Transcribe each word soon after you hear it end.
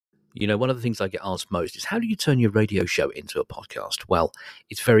You know, one of the things I get asked most is, how do you turn your radio show into a podcast? Well,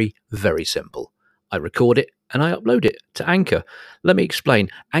 it's very, very simple. I record it and I upload it to Anchor. Let me explain.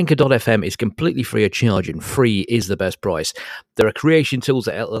 Anchor.fm is completely free of charge, and free is the best price. There are creation tools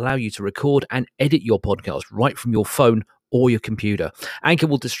that allow you to record and edit your podcast right from your phone or your computer. Anchor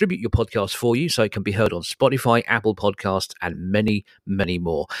will distribute your podcast for you so it can be heard on Spotify, Apple Podcasts, and many, many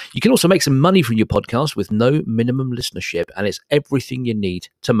more. You can also make some money from your podcast with no minimum listenership, and it's everything you need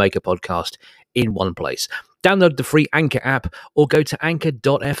to make a podcast in one place. Download the free Anchor app or go to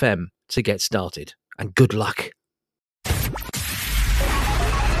anchor.fm to get started. And good luck.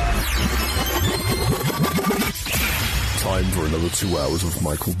 Time for another 2 hours of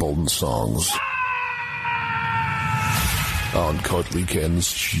Michael Bolton songs on Cuddly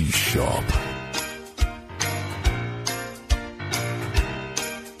Ken's Cheese Shop.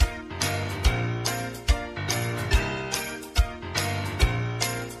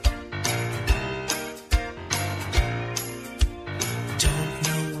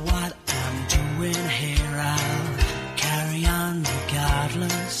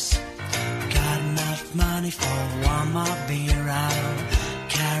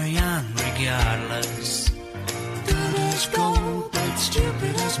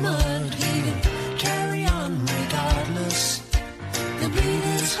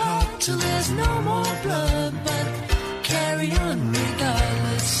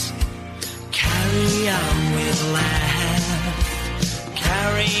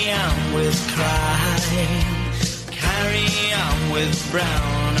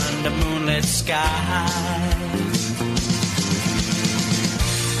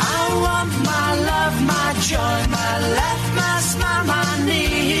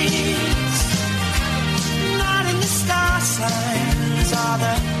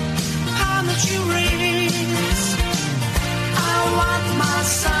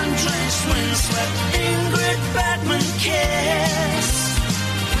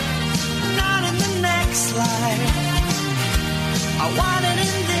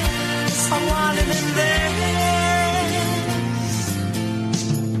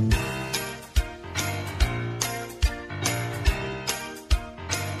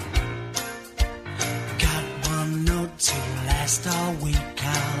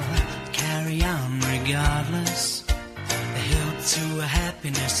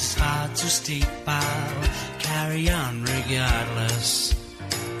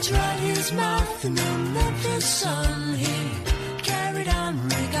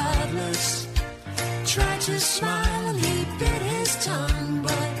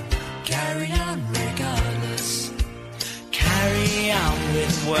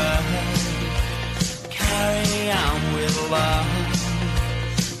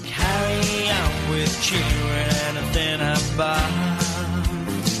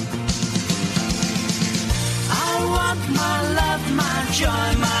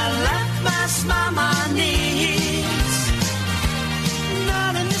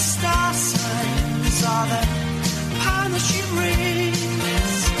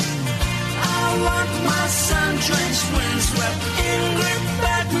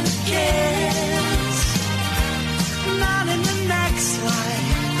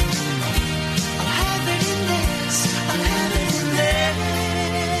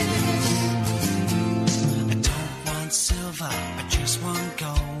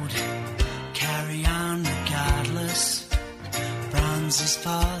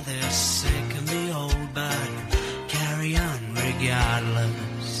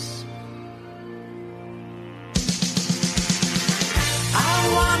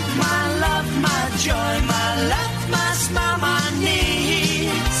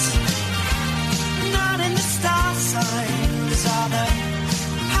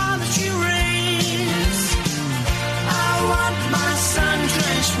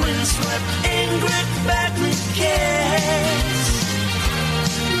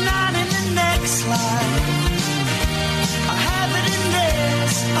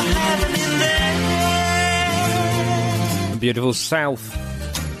 Beautiful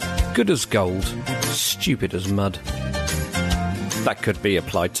South. Good as gold, stupid as mud. That could be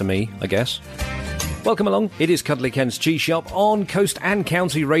applied to me, I guess. Welcome along. It is Cuddly Ken's Cheese Shop on Coast and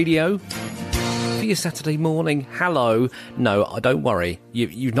County Radio. For your Saturday morning. Hello. No, don't worry.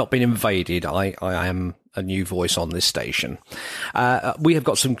 You've not been invaded. I am a new voice on this station. We have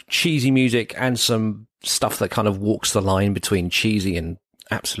got some cheesy music and some stuff that kind of walks the line between cheesy and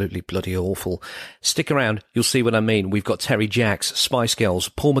absolutely bloody awful. Stick around, you'll see what I mean. We've got Terry Jacks, Spice Girls,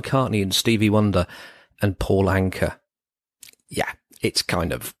 Paul McCartney and Stevie Wonder, and Paul Anka. Yeah, it's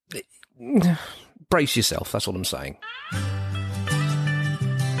kind of... brace yourself, that's all I'm saying.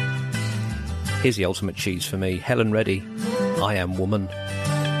 Here's the ultimate cheese for me. Helen Reddy, I Am Woman.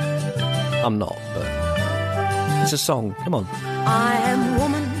 I'm not, but it's a song. Come on. I am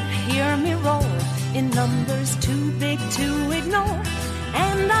woman, hear me roar, in numbers too big to ignore.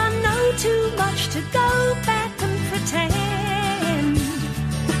 And I know too much to go back and pretend.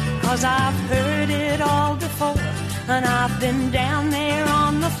 'Cause I've heard it all before, and I've been down there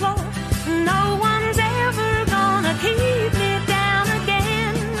on the floor. No one's ever gonna keep me down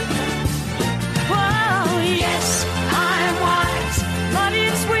again. Whoa, yes, I'm wise, but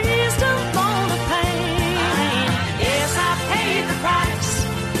it's wisdom for the pain. Yes, I paid the price,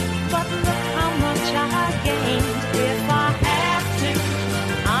 but look how much I gained. If I have to,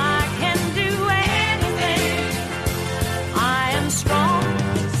 I can do anything. I am strong,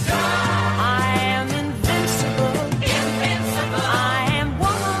 I am invincible, I am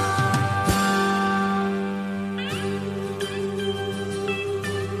woman.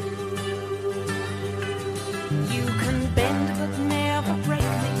 You can bend but never break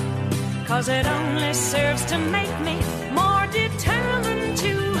me, 'cause it only serves to make me more determined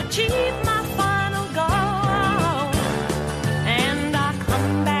to achieve my final goal. And I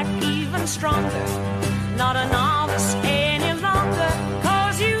come back even stronger, not a novice any longer,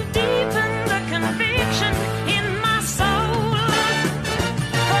 'cause you've deepened the conviction in my soul.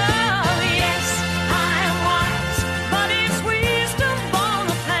 Oh yes, I am wise, but it's wisdom born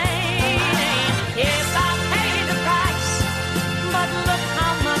of pain. Yes, I paid the price, but look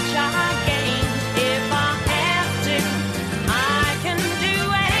how much I gained. If I have to, I can do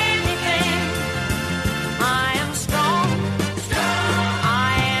anything. I am strong, I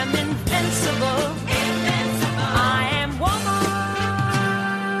am invincible, I am woman.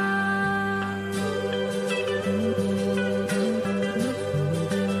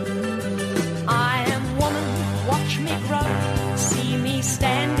 I am woman, watch me grow, see me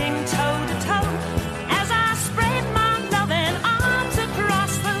standing toe to toe, as I spread my loving arms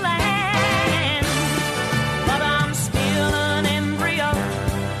across the land. But I'm still an embryo,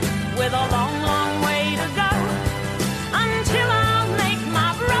 with a long, long way to go, until I'll make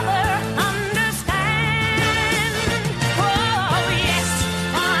my brother understand. Oh yes,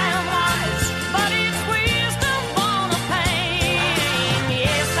 I am wise, but it's wisdom born of pain.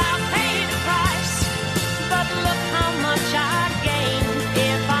 Yes, I paid the price, but look how much I gained.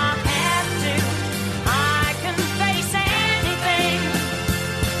 If I have to, I can face anything.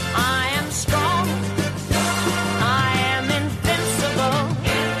 I am strong, I am invincible,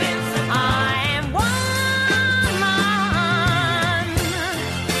 I am woman.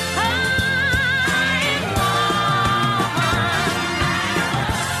 I am woman.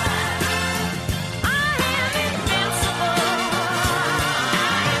 I am invincible,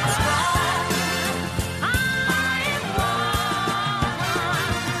 I am strong, I am woman.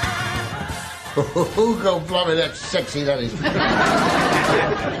 Who go blimey, that's sexy, that is.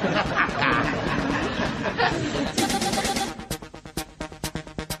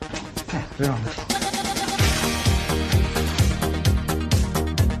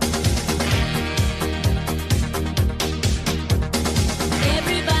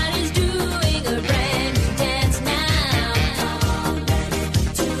 Everybody's doing a brand new dance now.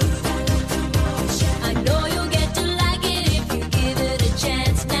 I know you'll get to like it if you give it a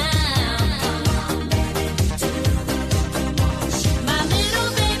chance now. My little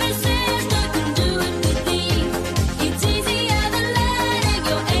baby says nothing doing with me. It's easier than learning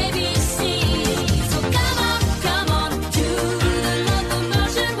your ABC.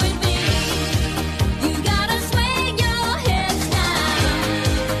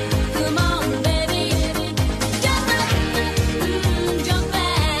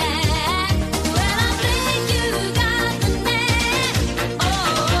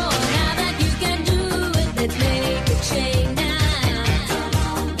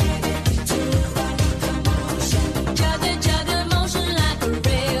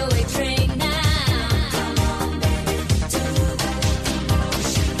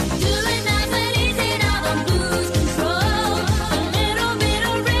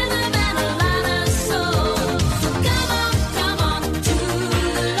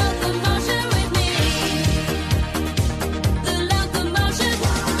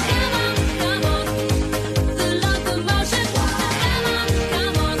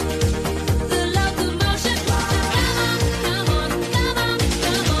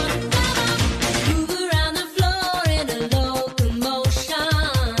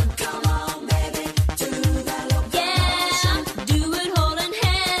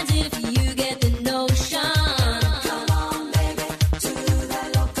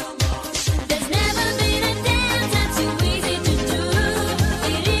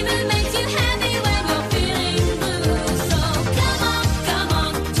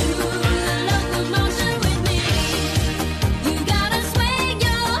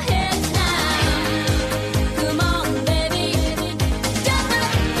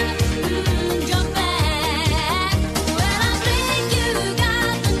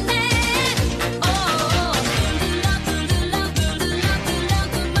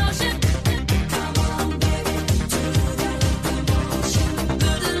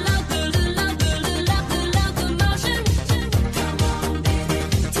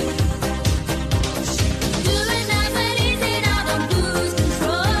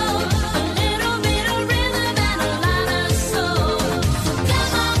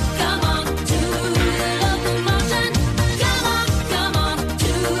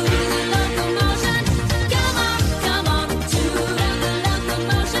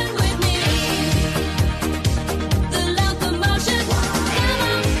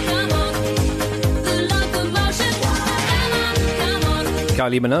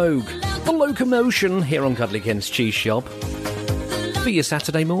 Kylie Minogue, The Locomotion, here on Cuddly Ken's Cheese Shop. For your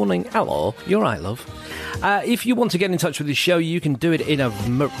Saturday morning. Hello, you're right, love. If you want to get in touch with the show, you can do it in a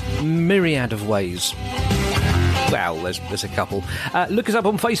myriad of ways. Well, there's a couple. Look us up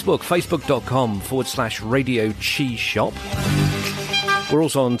on Facebook, facebook.com/Radio Cheese Shop. We're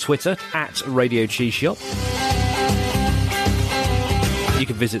also on Twitter, @Radio Cheese Shop. You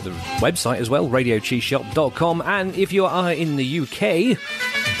can visit the website as well, radiocheeseshop.com. And if you are in the UK,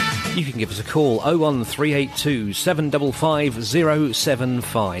 you can give us a call, 01382 755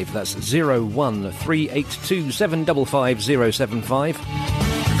 075. That's 01382 755 075.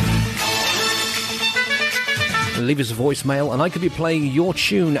 Leave us a voicemail and I could be playing your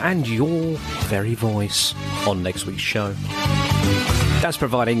tune and your very voice on next week's show. That's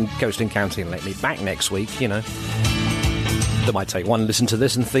providing Ghost and Counting let me back next week, you know. They might take one listen to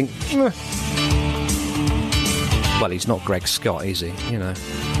this and think, well, he's not Greg Scott, is he? You know.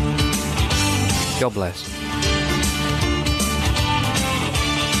 God bless.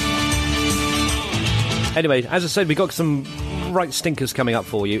 Anyway, as I said, we got some right stinkers coming up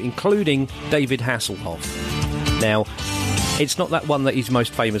for you, including David Hasselhoff. Now, it's not that one that he's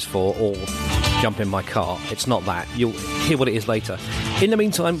most famous for, or Jump in My Car. It's not that. You'll hear what it is later. In the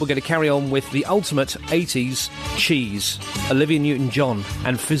meantime, we're going to carry on with the ultimate 80s cheese, Olivia Newton-John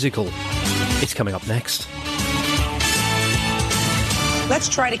and Physical. It's coming up next. Let's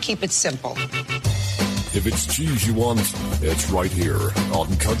try to keep it simple. If it's cheese you want, it's right here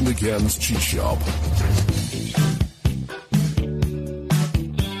on Cuddly Ken's Cheese Shop.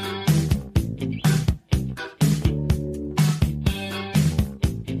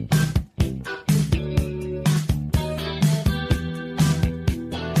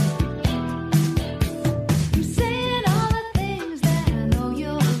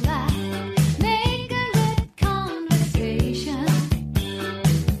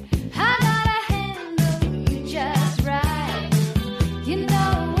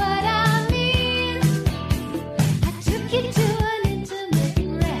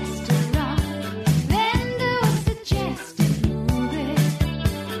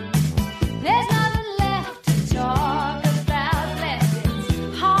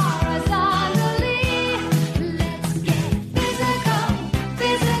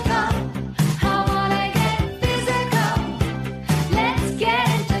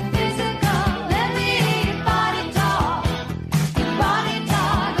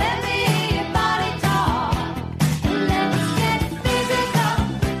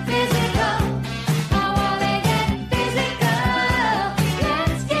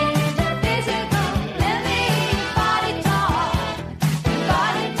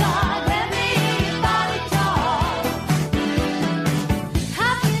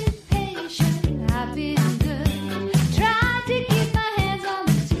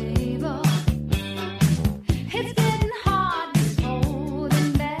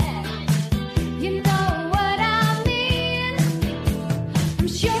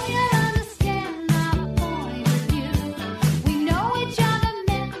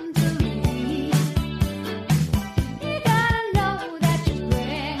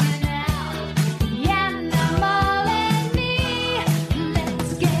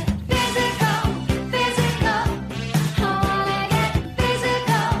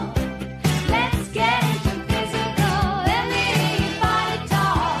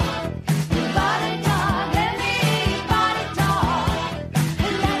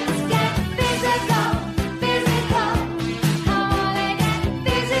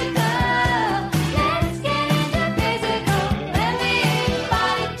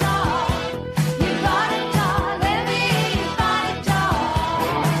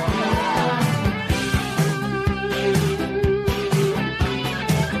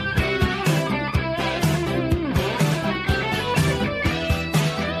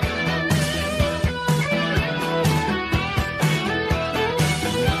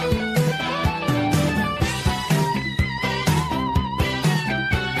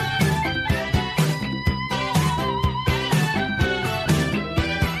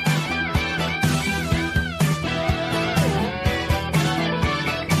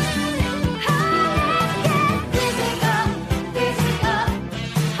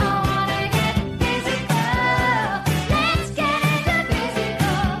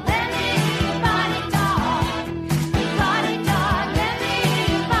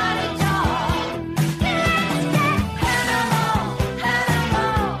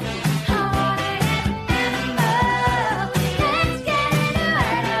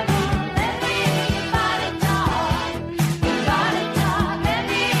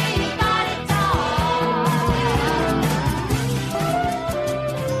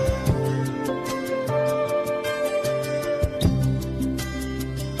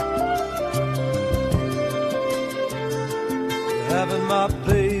 my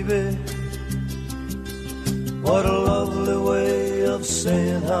baby. What a lovely way of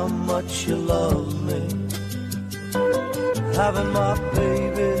saying how much you love me. Having my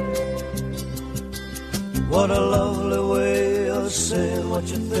baby. What a lovely way of saying what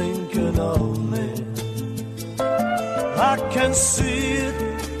you're thinking of me. I can see it,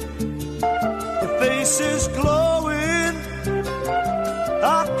 your face is glowing.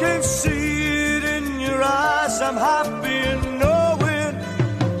 I can see it in your eyes. I'm happy in knowing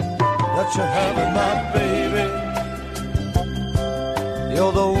that you're having my baby.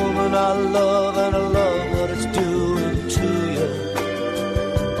 You're the woman I love, and I love what it's doing to you.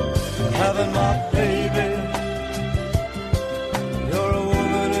 Having my baby. You're a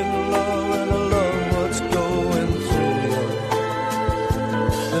woman in love, and I love what's going through you.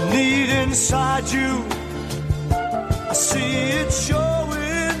 The need inside you, I see it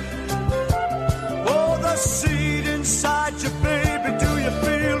showing. Oh, the seed inside you, baby, do you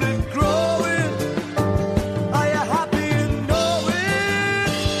feel it growing? Are you happy in knowing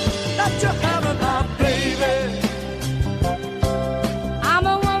that you're having my baby? I'm a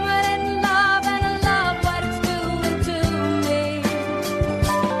woman in love, and I love what it's doing to me.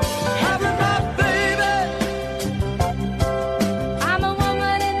 Having my baby. I'm a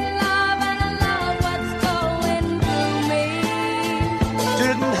woman in love, and I love what's going through me.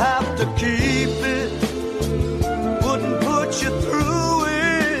 Didn't have to keep it, wouldn't put you through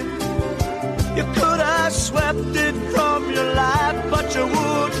it. You could have swept it from your life, but you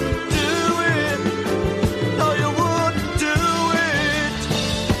wouldn't do it. No, you wouldn't do it.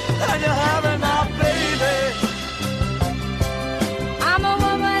 And you're having my baby. I'm a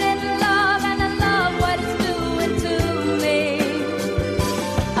woman in love, and I love what it's doing to me.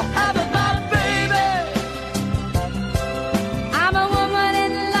 Having my baby. I'm a woman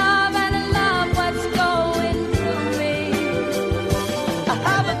in love, and I love what's going through me.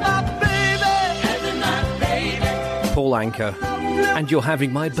 Having my baby. Having my baby. Paul Anka, and You're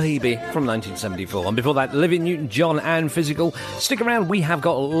Having My Baby from 1974. And before that, Olivia Newton-John and Physical. Stick around, we have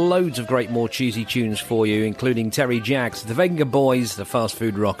got loads of great more cheesy tunes for you, including Terry Jacks, the Venga Boys, the Fast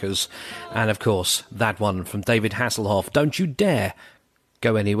Food Rockers, and of course, that one from David Hasselhoff, Don't You Dare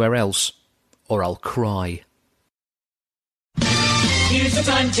Go Anywhere Else, or I'll Cry. Here's the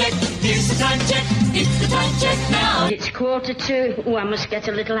time check, here's the time check, it's the time check now. It's 1:45. Oh, I must get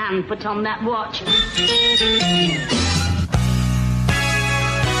a little hand put on that watch.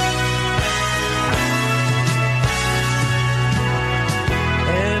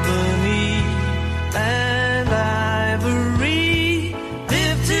 Ebony and ivory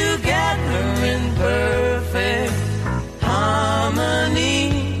live together in perfect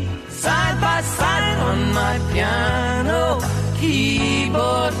harmony, side by side on my piano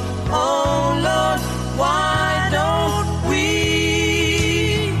keyboard. Oh Lord, why don't we?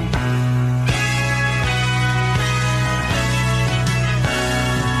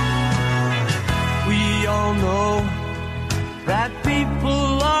 We all know that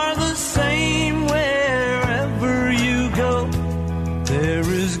people are the same wherever you go. There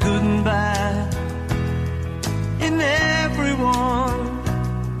is good and bad in everyone.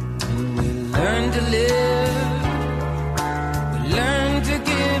 And we learn to live, we learn to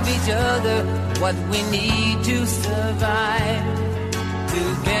give each other what we need to survive.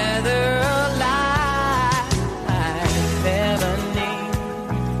 Together alive. Ebony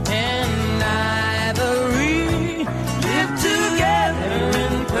and ivory live together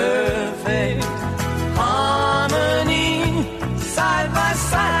in perfect harmony, side by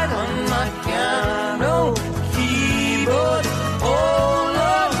side on my piano keyboard. Oh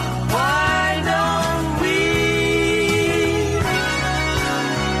Lord, why don't we?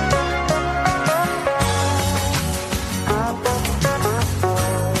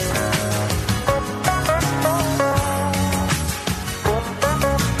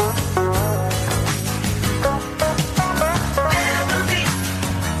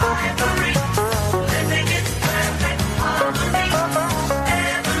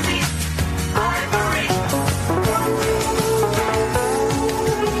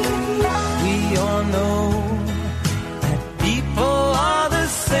 We all know that people are the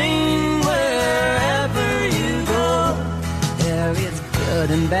same wherever you go. There is good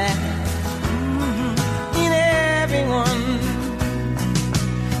and bad in everyone.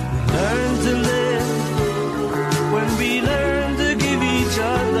 We learn to live when we learn to give each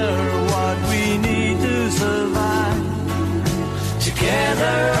other what we need to survive.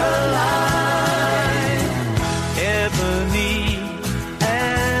 Together alive, ebony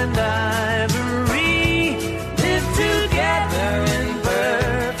and ivory live together in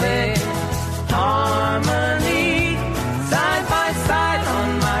perfect harmony, side by side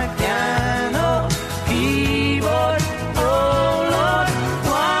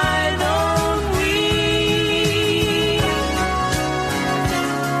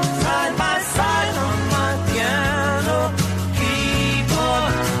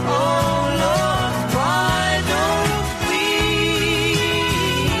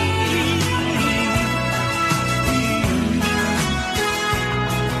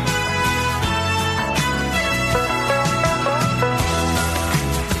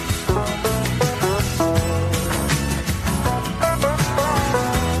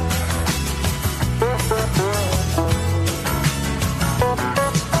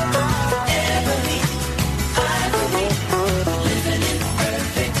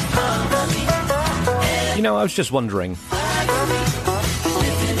You know, I was just wondering. I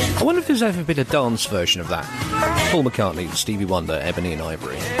wonder if there's ever been a dance version of that. Paul McCartney, Stevie Wonder, Ebony and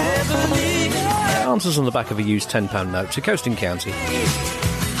Ivory. Answers on the back of a used £10 note to Coast and County.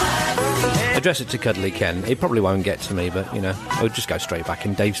 Address it to Cuddly Ken. It probably won't get to me, but, you know, it'll just go straight back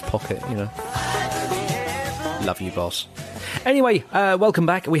in Dave's pocket, you know. Love you, boss. Anyway, welcome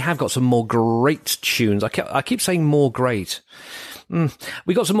back. We have got some more great tunes. I keep saying more great.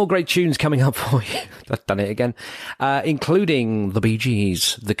 We got some more great tunes coming up for you. I've done it again. Including the Bee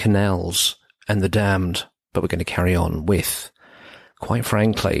Gees, the Canals, and the Damned. But we're going to carry on with, quite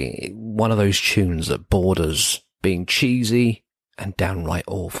frankly, one of those tunes that borders being cheesy and downright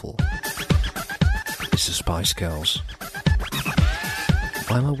awful. It's the Spice Girls.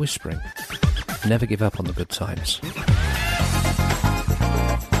 Why am I whispering? Never give up on the good times.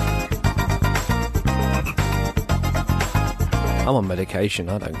 I'm on medication,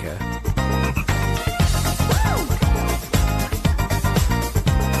 I don't care.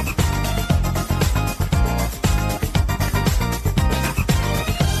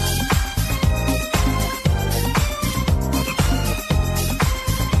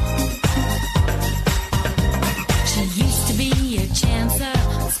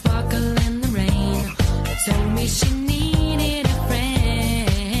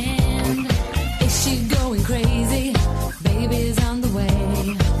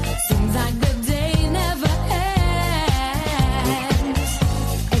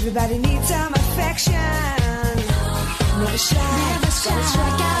 Everybody needs some affection. Never shy, gotta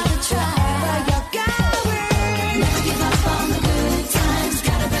strike out the try. Wherever you're going, never give up on the good times.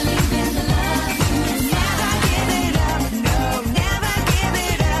 Gotta believe in the love. Never give it up, no. Never give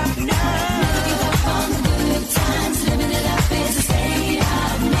it up, no. Never give up on the good times. Living it up is a state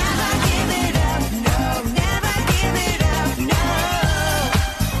of. Never give it up, no. Never give it up, no.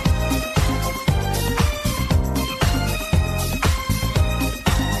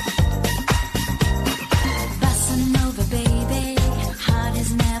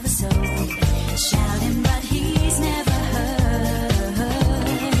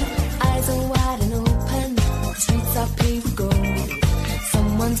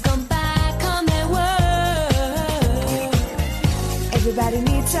 Everybody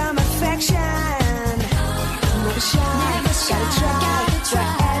needs some affection. Never shy, gotta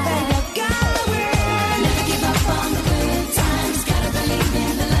try. Wherever you're going, never give up on the good times. Gotta believe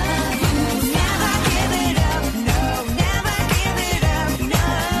in the love. Never give it up, no. Never give it up, no.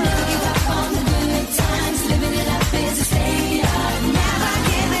 Never give up on the good times. Living it up is a state of. Never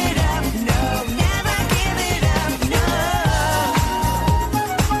give it up, no. Never give it up, no.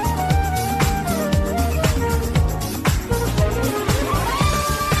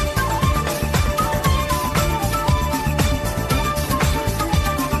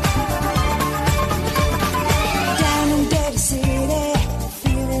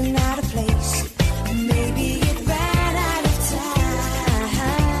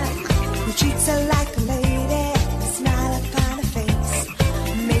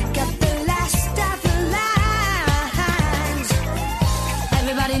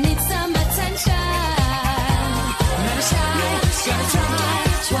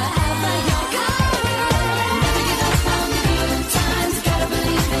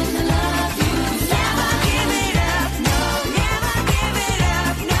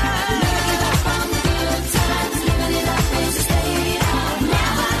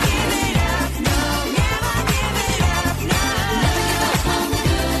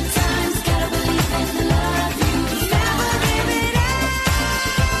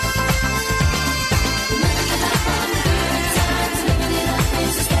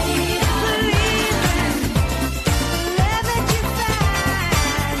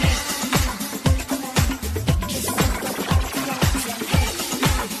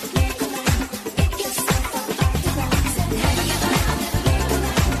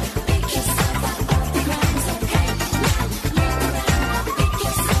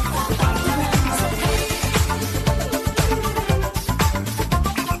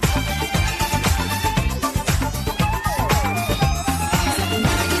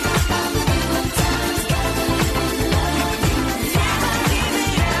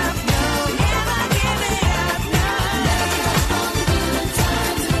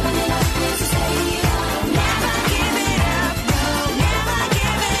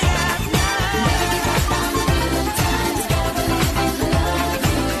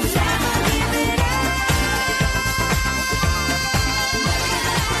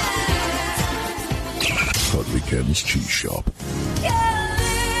 Ken's Cheese Shop.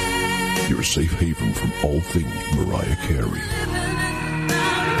 Your safe haven from all things Mariah Carey.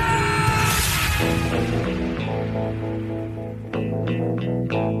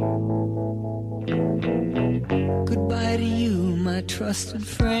 my trusted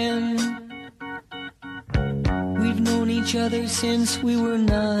friend. We've known each other since we were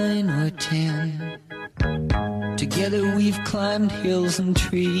 9 or 10. Together we've climbed hills and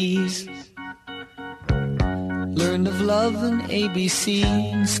trees, learned of love and ABC,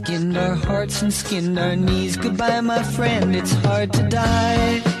 and skinned our hearts and skinned our knees. Goodbye, my friend, it's hard to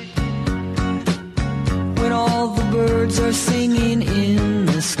die when all the birds are singing in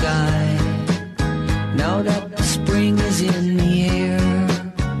the sky. Now that the spring is in the air,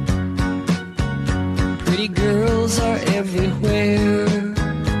 pretty girls are everywhere.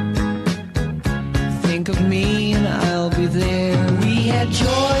 Think of me and I'll be there. We had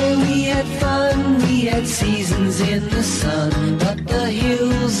joy, we had fun, we had seasons in the sun, but the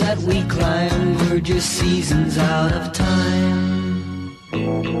hills that we climbed were just seasons out of time.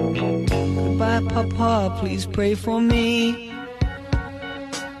 Goodbye, Papa, please pray for me.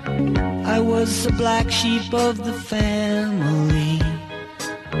 I was the black sheep of the family.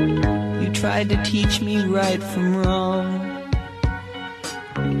 You tried to teach me right from wrong.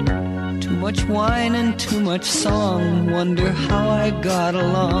 Too much wine and too much song, wonder how I got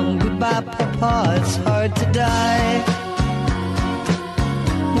along. Goodbye, Papa, it's hard to die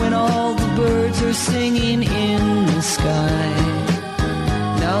when all the birds are singing in the sky.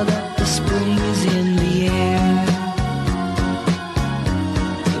 Now that the spring is in the air,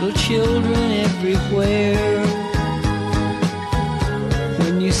 little children everywhere.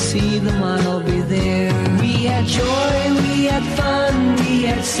 When you see them, I'll be there. We had joy, we had fun, we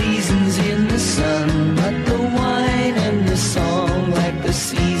had seasons in the sun, but the wine and the song, like the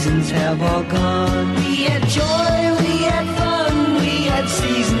seasons, have all gone. We had joy, we had fun, we had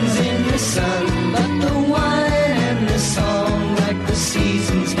seasons in the sun, but the wine and the song, like the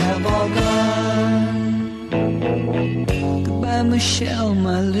seasons, have all gone. Goodbye, Michelle,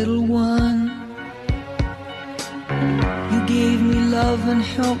 my little one. You gave me love and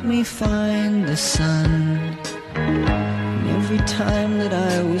helped me find the sun. And every time that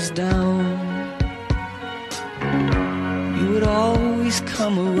I was down, you would always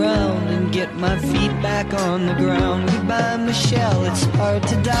come around and get my feet back on the ground. Goodbye, Michelle, it's hard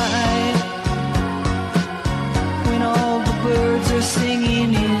to die when all the birds are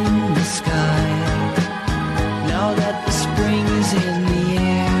singing in the sky. Now that the spring is in the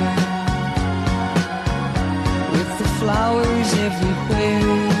air, with the flowers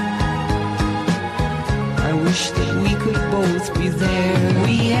everywhere, I wish that we could both be there.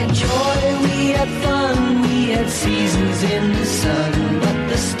 We had joy, we had fun, we had seasons in the sun, but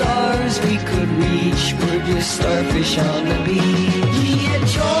the stars we could reach were just starfish on the beach. We had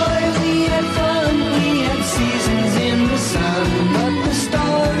joy, we had fun, we had seasons in the sun, but the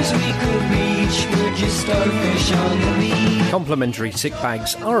stars we could reach were just starfish on the beach. Complimentary sick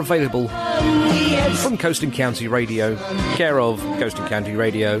bags are available from Coast and County Radio, care of Coast and County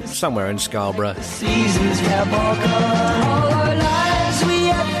Radio, somewhere in Scarborough. Seasons have all gone. All our lives we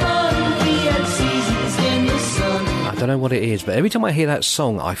had fun, we had seasons in the sun. I don't know what it is, but every time I hear that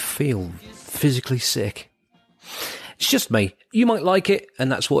song, I feel physically sick. It's just me. You might like it,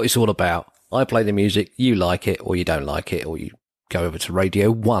 and that's what it's all about. I play the music, you like it, or you don't like it, or you go over to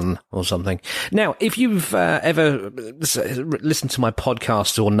Radio 1 or something. Now, if you've ever listened to my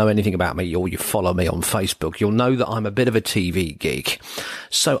podcast or know anything about me, or you follow me on Facebook, you'll know that I'm a bit of a TV geek.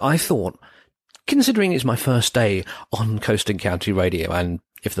 So I thought, considering it's my first day on Coast and County Radio, and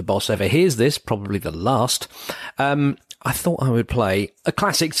if the boss ever hears this, probably the last, I thought I would play a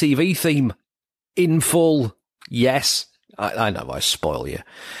classic TV theme in full. Yes, I know I spoil you.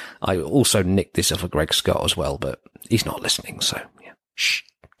 I also nicked this off of Greg Scott as well, but he's not listening, so yeah. Shh,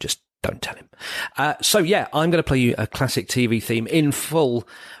 just don't tell him. So yeah, I'm going to play you a classic TV theme in full,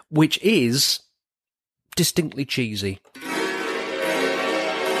 which is distinctly cheesy.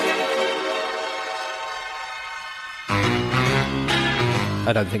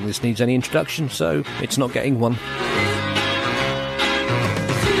 I don't think this needs any introduction, so it's not getting one.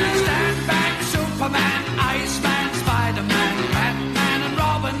 Stand back, Superman, Iceman, Spider-Man, Batman and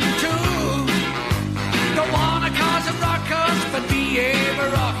Robin too. Don't wanna cause a ruckus, but behave a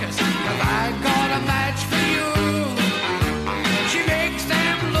ruckus, 'cause I got a match for you. She makes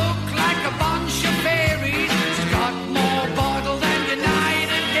them look like a bunch of fairies. She's got more bottle than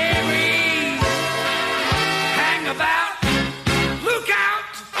United Dairy. Hang about, look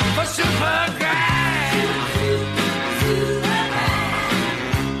out for Supergirl.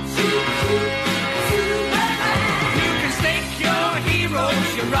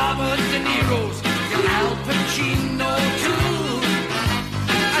 Robert De Niro's, your Al Pacino too.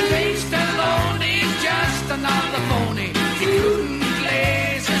 And they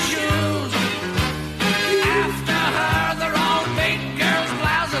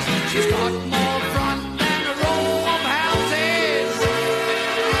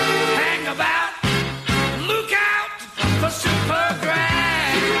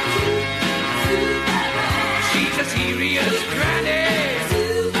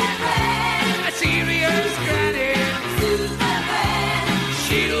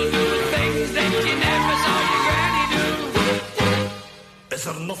Is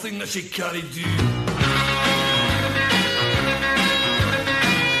there nothing that she can't do?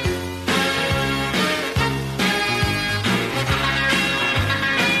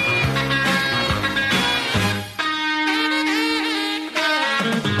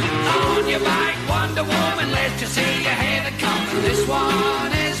 On your bike, Wonder Woman, let's just say you had it coming. This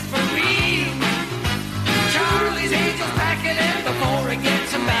one is for me. Charlie's Angels, pack it in before it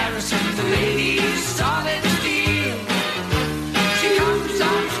gets embarrassing. The lady's solid steel. She comes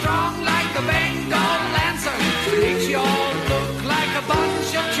on strong like a Bengal Lancer. She makes you all look like a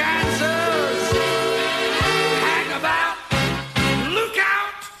bunch of chancers. Hang about, look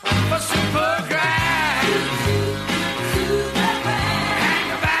out for Supergrass. Hang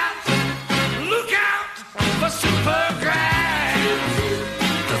about, look out for Supergrass.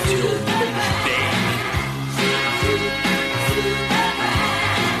 That's your big.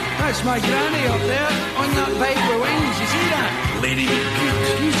 That's my granny up there on that bike with wings. You see that? Lady be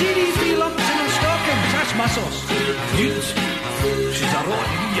good. You see these wee lumps in her stockings? That's muscles. Good. She's a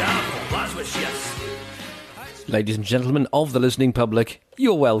rotten apple. That's what she is. Ladies and gentlemen of the listening public,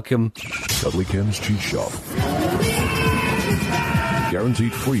 you're welcome. Cuddly Ken's Cheese Shop.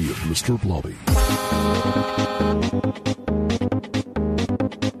 Guaranteed free of Mr. Blobby.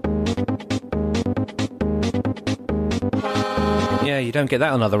 Yeah, you don't get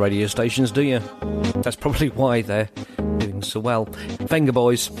that on other radio stations, do you? That's probably why they're doing so well. Venga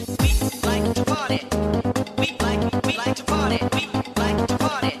Boys. Like to party. We like to party. We like to party. We like to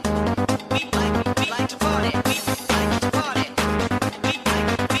party. We like to party.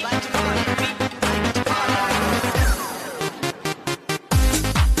 We like to party. We like to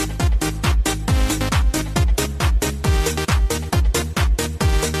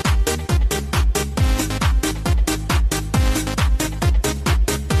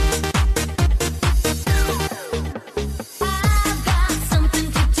I've got something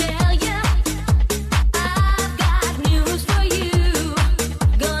to tell you. I've got news for you.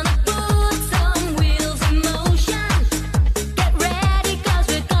 Gonna put some wheels in motion. Get ready 'cause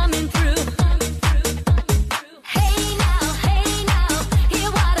we're coming through. Hey now, hear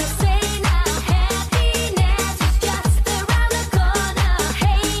what I say now. Happiness is just around the corner.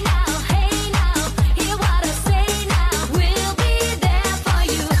 Hey now, hear what I say now. We'll be there for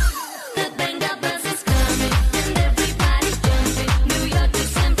you. The Benga bus is coming and everybody's jumping. New York to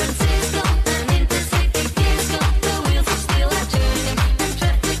San Francisco, an intercity disco. The wheels are still turning and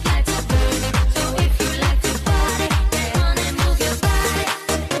traffic lights are burning. So if you like to party, get on and move your body.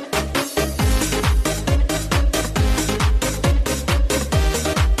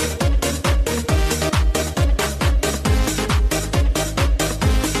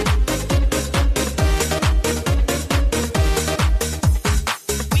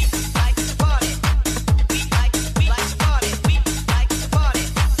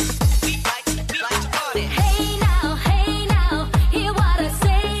 Hey now, hear what I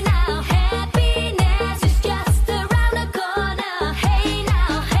say now. Happiness is just around the corner. Hey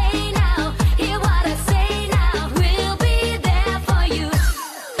now, hear what I say now. We'll be there for you.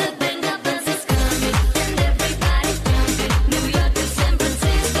 The Benga bus is coming and everybody's jumping. New York to San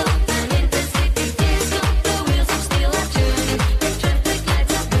Francisco, an intercity disco. The wheels are still turning and traffic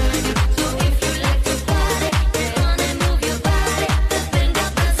lights are burning. So if you like to party, get on and move your body. The Benga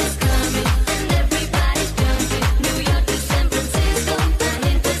bus is coming and everybody's jumping. New York to San Francisco, an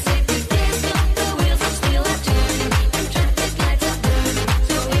intercity disco. The wheels are still turning and traffic lights are burning.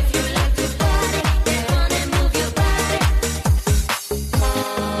 So if you like to party, get on and move your body.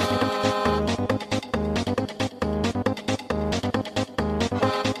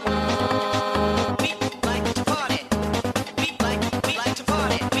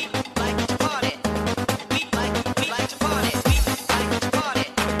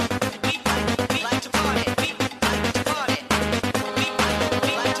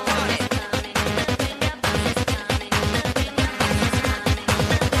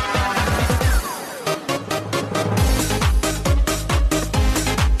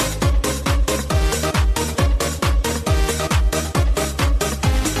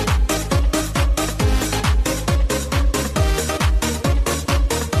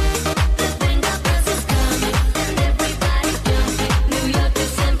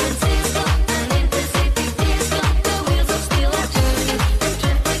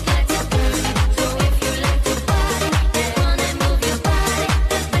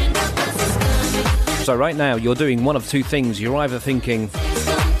 So right now, you're doing one of two things. You're either thinking,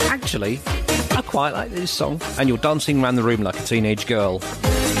 actually, I quite like this song, and you're dancing around the room like a teenage girl.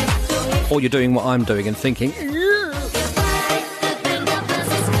 Or you're doing what I'm doing and thinking,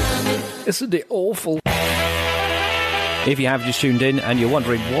 isn't it awful? If you have just tuned in and you're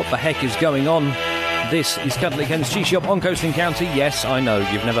wondering what the heck is going on, this is Cuddly Ken's Cheese Shop on Coast and County. Yes, I know,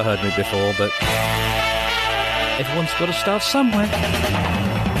 you've never heard me before, but everyone's got to start somewhere.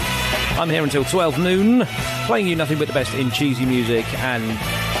 I'm here until 12 noon, playing you nothing but the best in cheesy music and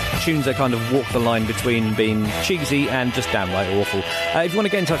tunes that kind of walk the line between being cheesy and just downright awful. If you want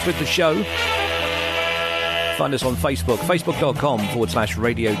to get in touch with the show, find us on Facebook,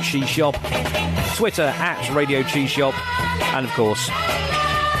 facebook.com/Radio Cheese Shop, Twitter @Radio Cheese Shop, and of course,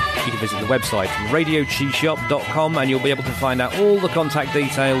 you can visit the website, radiocheeseshop.com, and you'll be able to find out all the contact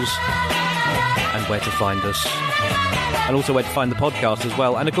details and where to find us. And also where to find the podcast as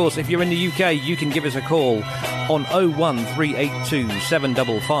well. And of course, if you're in the UK, you can give us a call on 01382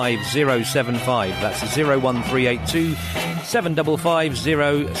 755 075. That's 01382 755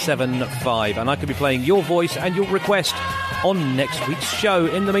 075. And I could be playing your voice and your request on next week's show.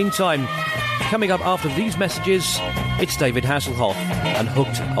 In the meantime, coming up after these messages, it's David Hasselhoff and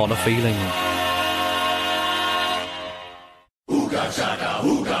Hooked on a Feeling. Ooga chaka,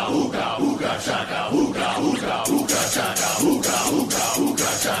 ooga, ooga, ooga chaka, ooga, ooga, ooga chaka, ooga, ooga, ooga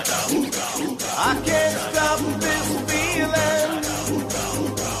chaka, ooga, ooga. I can't stop this feeling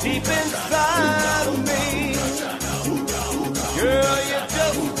deep inside of me. Girl, you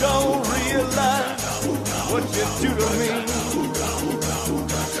just don't realize what you do to me.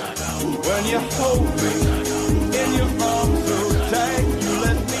 When you hold me in your arms so tight, you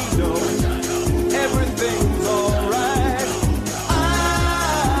let me know everything's alright.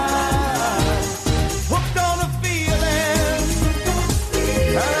 Hooked on a feeling,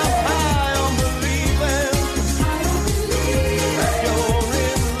 and I'm high on believing that you're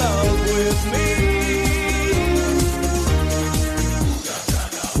in love with me.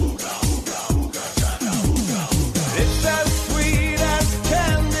 It's as sweet as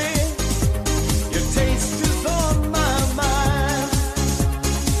candy. Your taste is on my mind.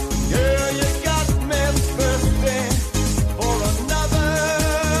 Girl, you got me thirsty for another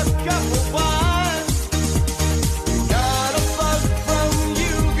cup of wine. Got a buzz from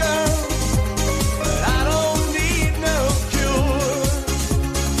you, girl, but I don't need no cure.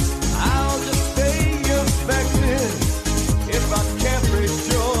 I'll just stay affected if I can't be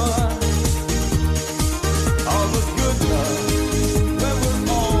sure. All the good love when we're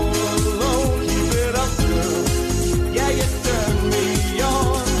all alone, keep it up, girl. Yeah, you turn me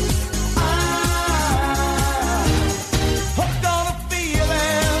on. Hooked on a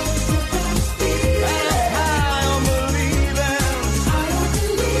feeling, and I'm high on believing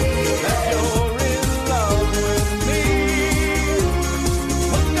that you're in love with me.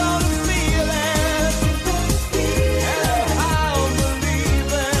 Hooked on a feeling, and I'm high on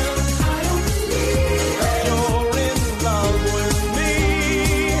believing that you're in love with me.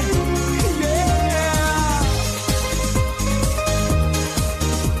 Yeah.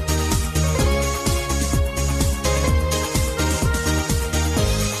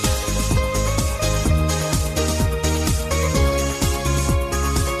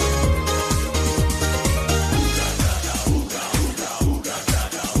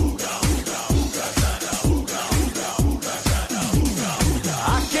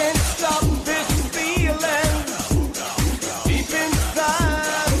 I can't stop this feeling deep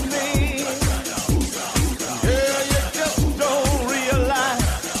inside of me. Girl, you just don't realize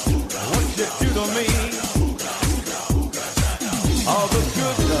what you do to me. All the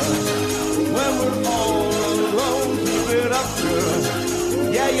good love when we're all alone, keep it up, girl.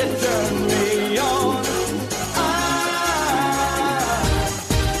 Yeah, you turn me on.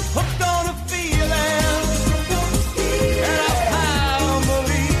 Hooked on a feeling, and I'm high on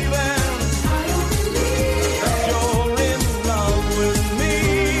believing that you're in love with me.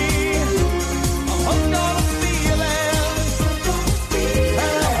 I'm hooked on a feeling,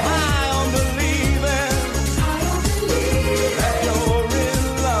 and I'm high on believing that you're in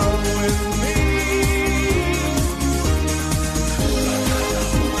love with me.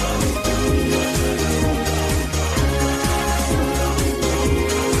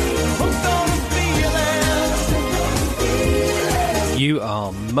 Hooked on a feeling. You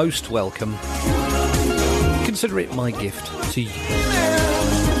are most welcome. Consider it my gift to you.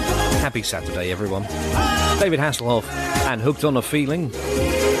 Happy Saturday, everyone. David Hasselhoff and Hooked on a Feeling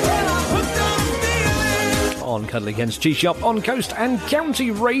on Cuddly Ken's Cheese Shop on Coast and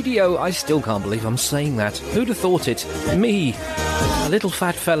County Radio. I still can't believe I'm saying that. Who'd have thought it? Me, a little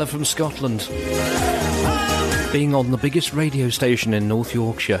fat fella from Scotland, being on the biggest radio station in North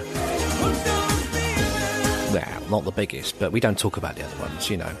Yorkshire. Well, not the biggest, but we don't talk about the other ones,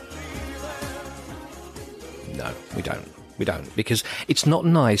 you know. No, we don't. We don't, because it's not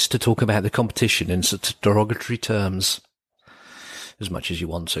nice to talk about the competition in such derogatory terms. as much as you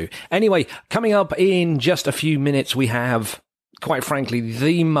want to. Anyway, coming up in just a few minutes, we have, quite frankly,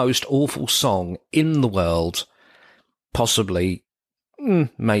 the most awful song in the world. Possibly,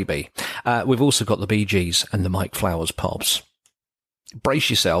 maybe. We've also got the Bee Gees and the Mike Flowers Pops. Brace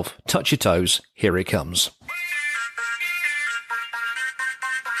yourself, touch your toes, here it comes.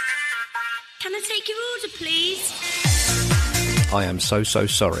 Can I take your order, please? I am so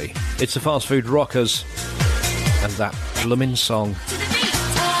sorry. It's the Fast Food Rockers and that bloomin' song.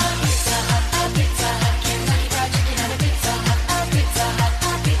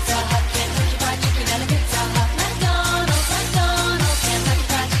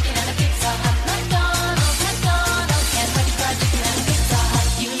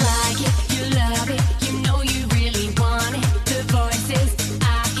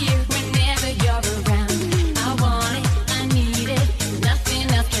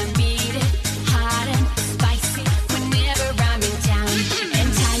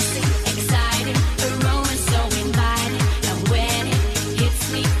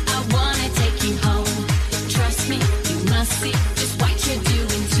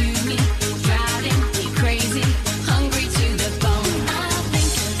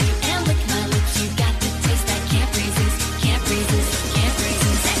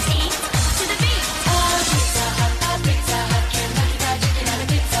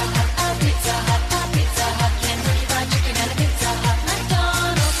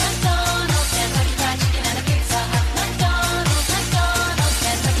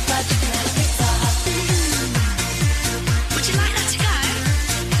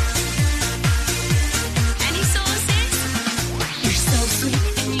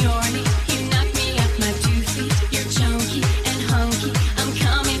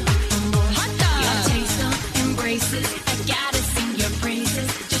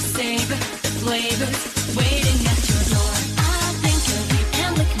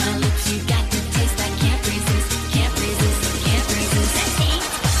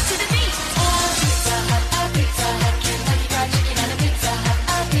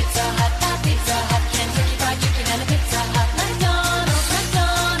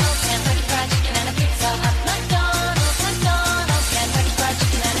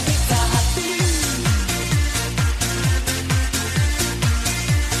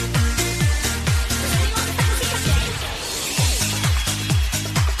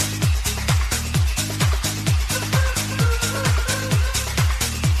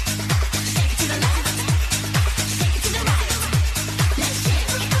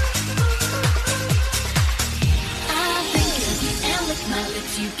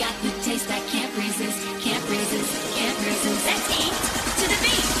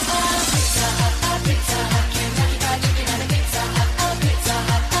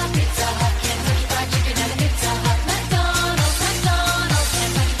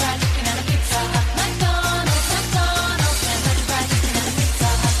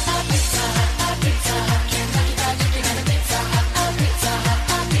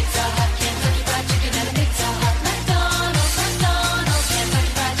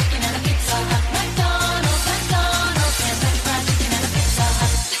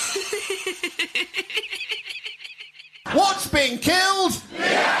 What's been killed?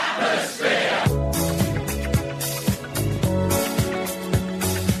 The atmosphere.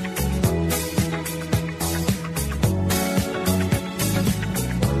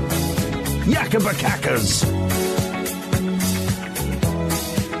 Yakabakakas.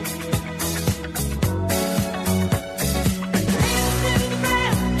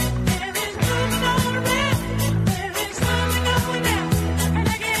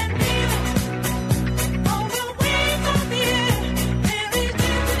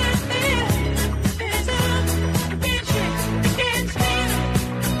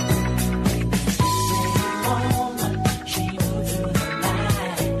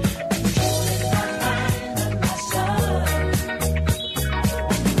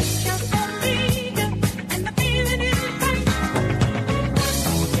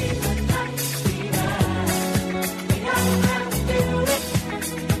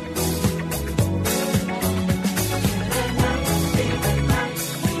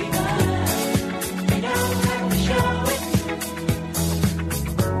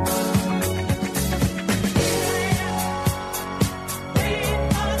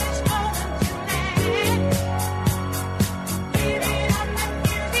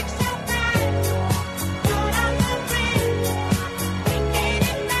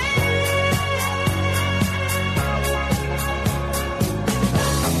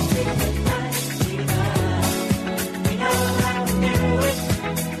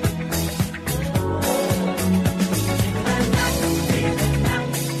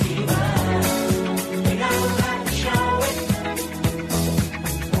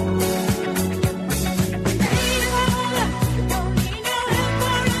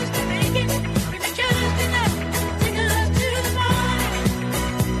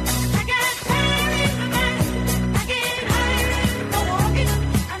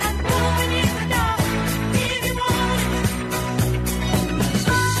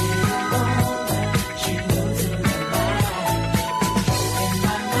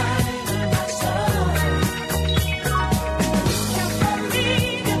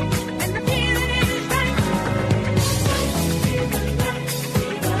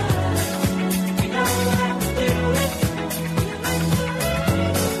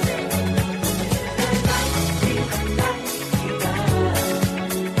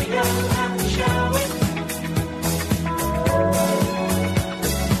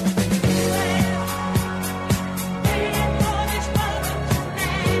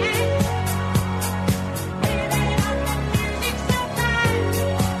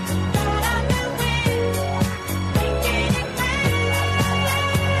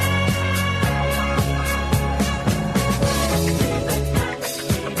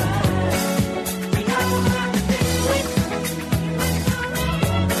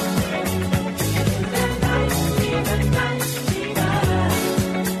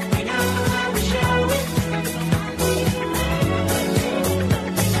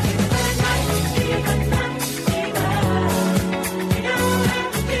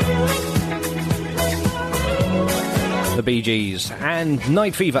 Bee Gees and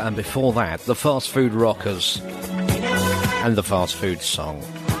Night Fever, and before that, the Fast Food Rockers and the Fast Food Song.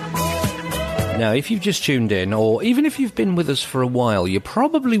 Now, if you've just tuned in, or even if you've been with us for a while, you're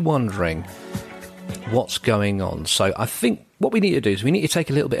probably wondering what's going on. So I think what we need to do is we need to take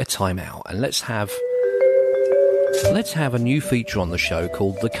a little bit of time out, and let's have a new feature on the show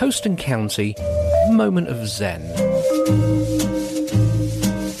called the Coast and County Moment of Zen.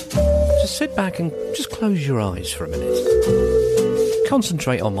 Just sit back and just close your eyes for a minute.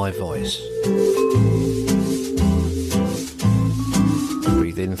 Concentrate on my voice.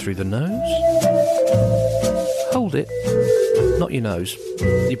 Breathe in through the nose. Hold it. Not your nose,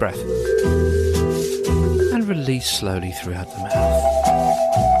 your breath. And release slowly throughout the mouth.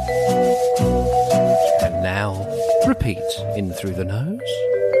 And now, repeat. In through the nose.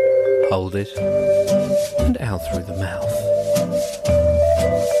 Hold it. And out through the mouth.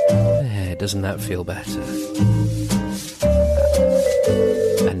 There, doesn't that feel better?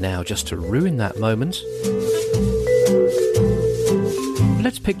 And now, just to ruin that moment,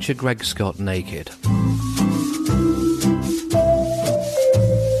 let's picture Greg Scott naked.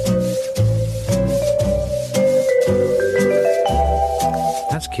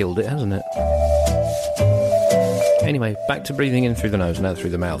 That's killed it, hasn't it? Anyway, back to breathing in through the nose and out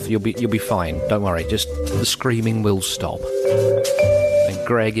through the mouth. You'll be fine. Don't worry. Just the screaming will stop. And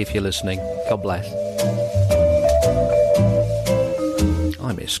Greg, if you're listening, God bless.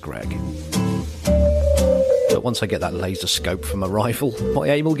 I miss Greg. But once I get that laser scope from a rifle, my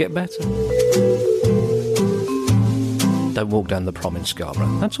aim will get better. Don't walk down the prom in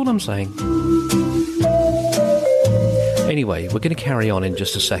Scarborough. That's all I'm saying. Anyway, we're going to carry on in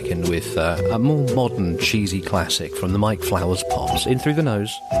just a second with a more modern, cheesy classic from the Mike Flowers Pops. In through the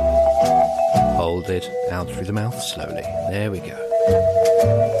nose. Hold it. Out through the mouth slowly. There we go.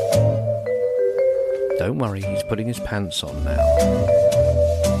 Don't worry, he's putting his pants on now.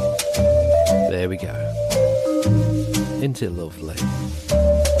 There we go. Into lovely.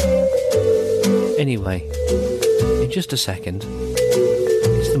 Anyway, in just a second,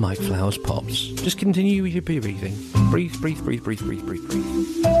 it's the Mike Flowers Pops. Just continue with your breathing. Breathe, breathe, breathe, breathe, breathe, breathe, breathe.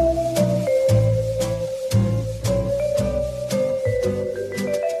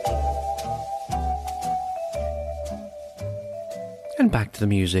 And back to the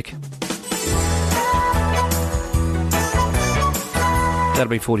music. That'll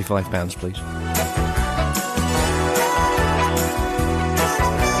be £45, please.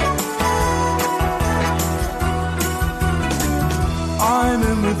 I'm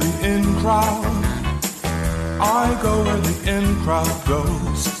in with the in crowd. I go where the in crowd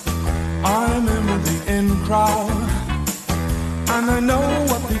goes. I'm in with the in crowd, and I know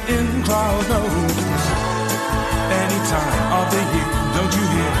what the in crowd knows. Any time of the year, don't you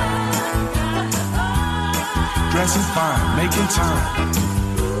hear? Dressing fine, making time.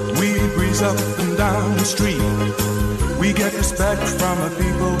 We breeze up and down the street. We get respect from the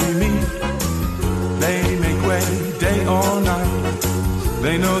people we meet. They make way day or night.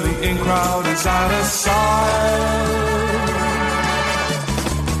 They know the in crowd is out of sight.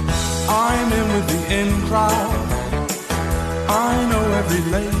 I'm in with the in crowd. I know every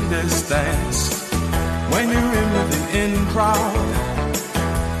latest dance. When you're in with the in crowd,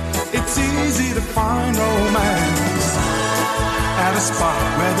 it's easy to find romance at a spot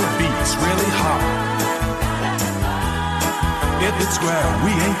where the beat's really hot. If it's square,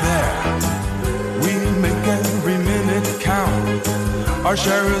 we ain't there. We make every minute count. Our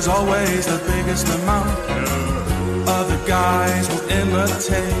share is always the biggest amount. Other guys will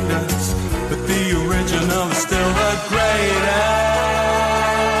imitate us, but the original is still the greatest.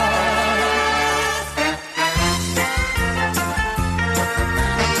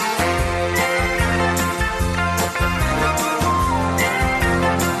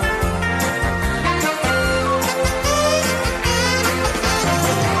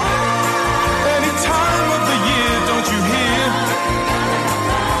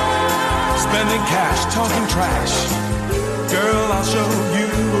 Cash, talking trash. Girl, I'll show you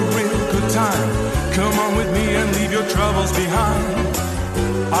a real good time. Come on with me and leave your troubles behind.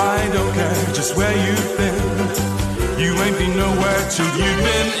 I don't care just where you've been. You ain't been nowhere till you've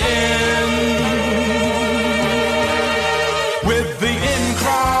been in. With the in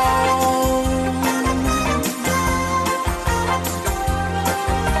crowd.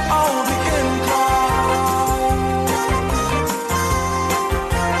 Oh, the in crowd.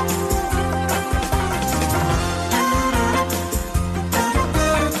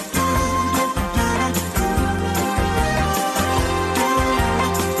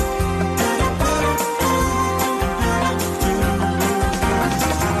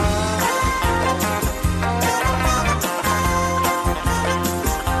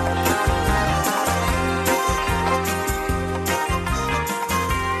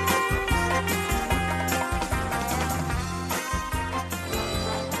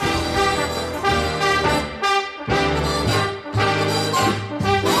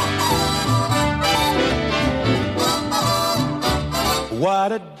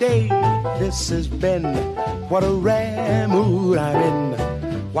 What a day this has been. What a rare mood I'm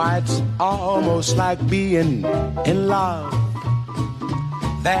in. Why, it's almost like being in love.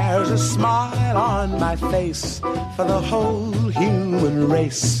 There's a smile on my face for the whole human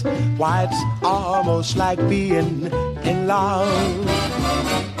race. Why, it's almost like being in love.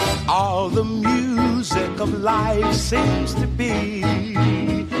 All the music of life seems to be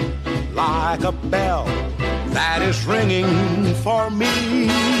like a bell that is ringing for me.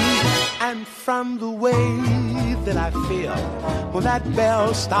 And from the way that I feel when that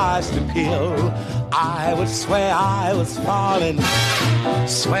bell starts to peal, I would swear I was falling,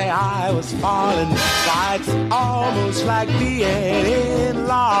 swear I was falling. Why, it's almost like being in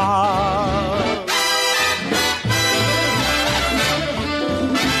love.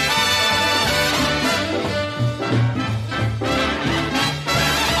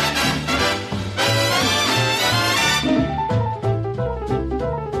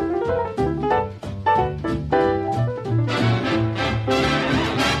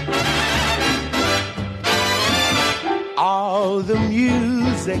 All the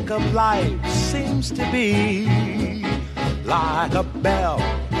music of life seems to be like a bell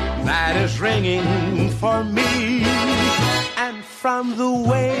that is ringing for me. And from the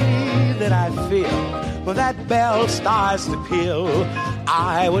way that I feel when that bell starts to peal,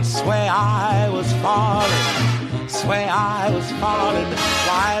 I would swear I was falling, swear I was falling.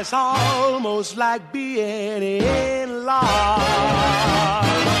 Why, it's almost like being in love.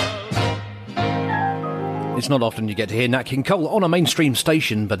 It's not often you get to hear Nat King Cole on a mainstream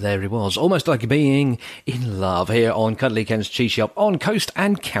station, but there he was, almost like being in love here on Cuddly Ken's Cheese Shop on Coast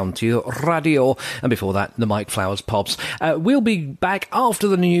and County Radio. And before that, the Mike Flowers Pops. We'll be back after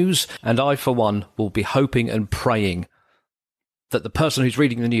the news, and I, for one, will be hoping and praying that the person who's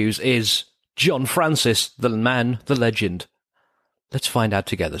reading the news is John Francis, the man, the legend. Let's find out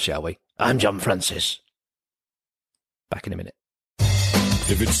together, shall we? I'm John Francis. Back in a minute.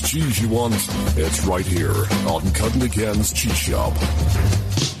 If it's cheese you want, it's right here on Cuddly Ken's Cheese Shop.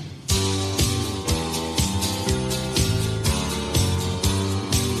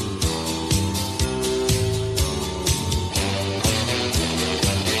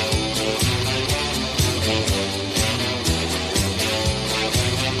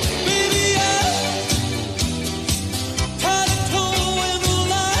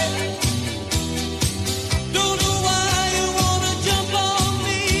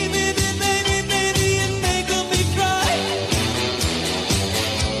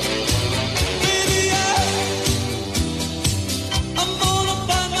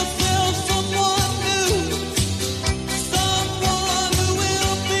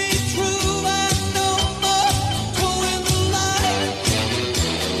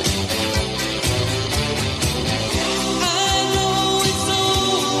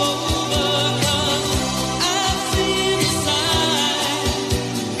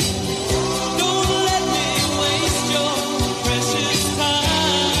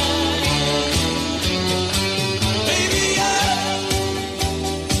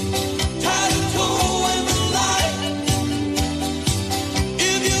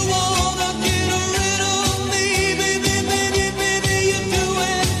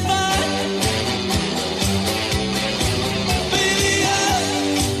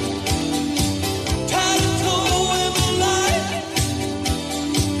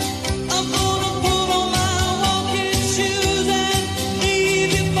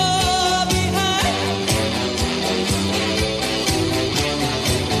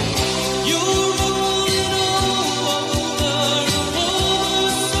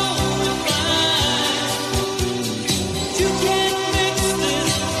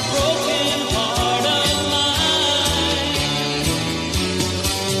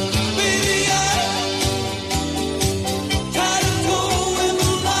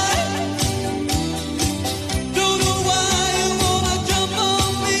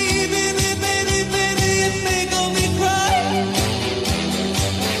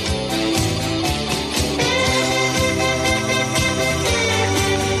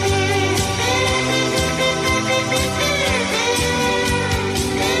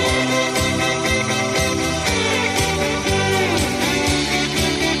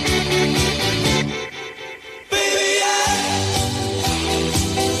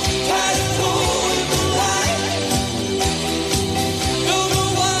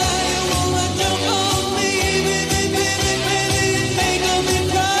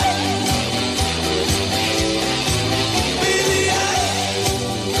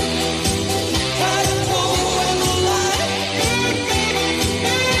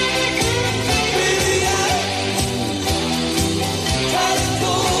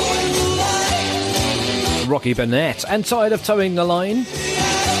 Rocky Burnett and Tired of Towing the Line.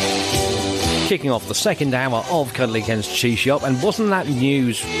 Kicking off the second hour of Cuddly Ken's Cheese Shop, and wasn't that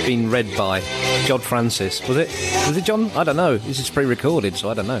news being read by John Francis? Was it? Was it John? I don't know. This is pre-recorded, so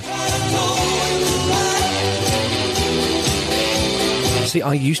I don't know. See,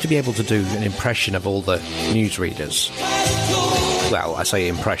 I used to be able to do an impression of all the newsreaders. Well, I say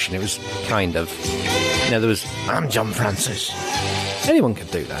impression, it was kind of... You know, there was, I'm John Francis. Anyone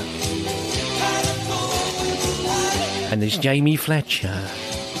could do that. And there's Jamie Fletcher.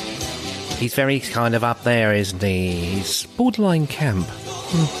 He's very kind of up there, isn't he? He's borderline camp.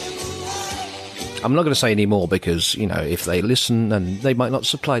 I'm not going to say any more because, you know, if they listen, and they might not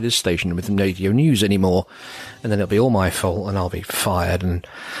supply this station with radio news anymore, and then it'll be all my fault and I'll be fired and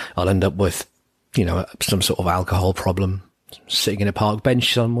I'll end up with, you know, some sort of alcohol problem, sitting in a park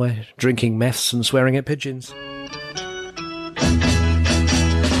bench somewhere, drinking meths and swearing at pigeons.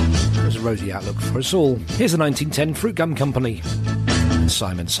 There's a rosy outlook for us all. Here's the 1910 Fruit Gum Company.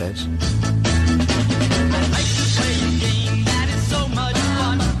 Simon Says.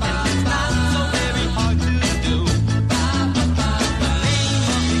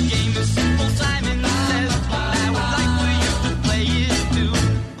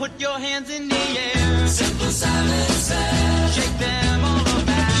 Put your hands in the air. Simple Simon Says. Shake them all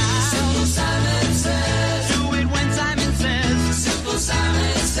about. Simple Simon Says. Do it when Simon says. Simple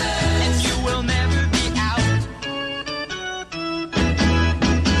Simon Says. And you will never be out.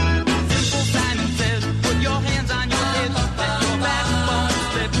 Simple Simon Says. Put your hands on your head. Let your backbone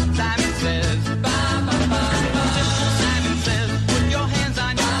slip. Simon Says. Simple Simon Says. Put your hands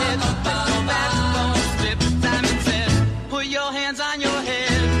on your head. Let your backbone slip. Simon Says. Put your hands on your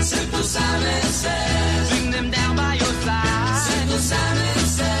head. Simple Simon Says. Bring them down by your side. Simple Simon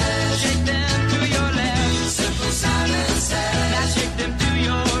Says. Shake them to your left. Simple Simon Says. Now shake them to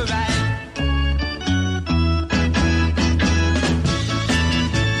your right.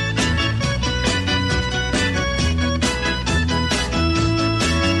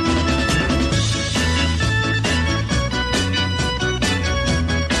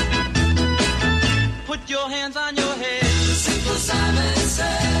 Put your hands on your head. Simple Simon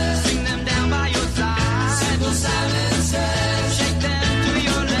Says. Bring them down by your side. Simple Simon Says. Shake them to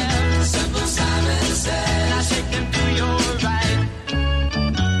your left. Simple Simon Says. Now shake them to your right.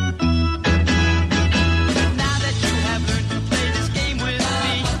 Now that you have learned to play this game with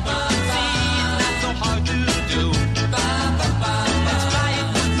me, see, it's not so hard to do. Let's try it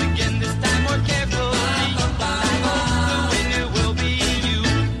once again, this time more carefully. I hope the winner will be you.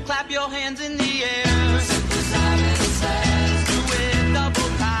 Clap your hands in the air. Simple Simon Says. Do it double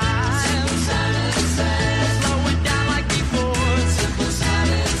time. Simple Simon Says. Slow it down like before. Simple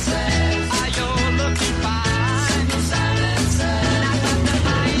Simon Says. Are you looking fine? Simple Simon Says. Now clap them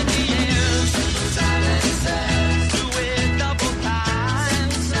high in the air. Simple Simon Says. Do it double time.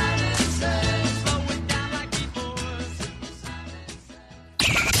 Simple Simon Says. Slow it down like before. Simple Simon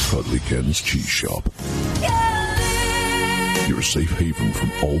Says. Cuddly Ken's Cheese Shop. Your safe haven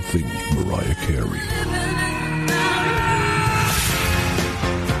from all things Mariah Carey.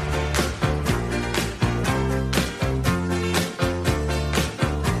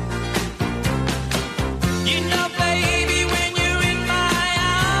 You know, baby, when you're in my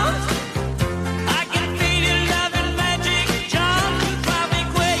arms, I can feel your love and magic charm. You drive me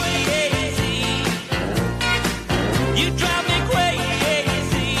crazy. You drive me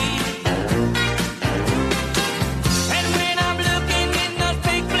crazy. And when I'm looking in those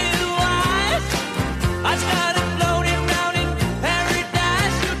big blue eyes, I start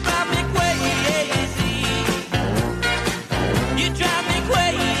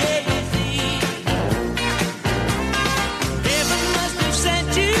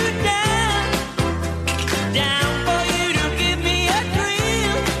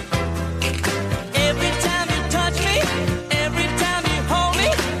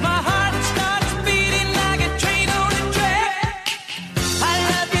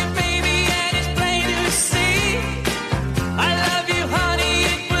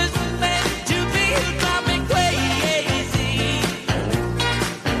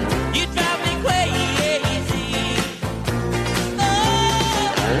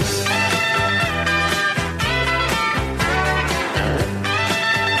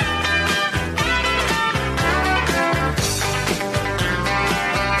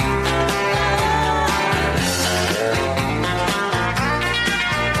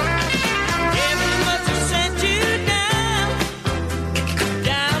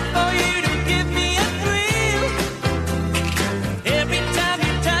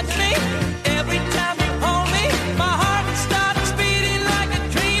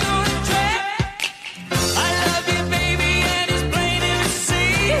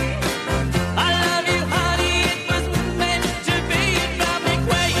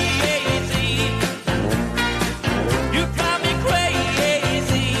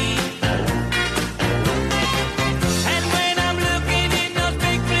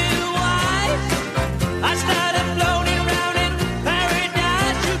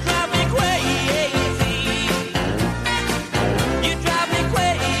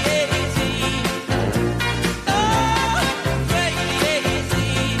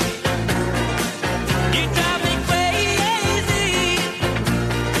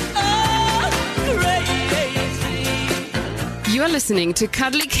You are listening to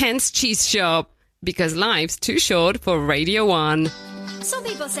Cuddly Ken's Cheese Shop, because life's too short for Radio 1. Some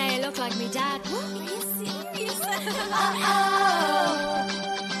people say I look like me dad. What? Are you serious? I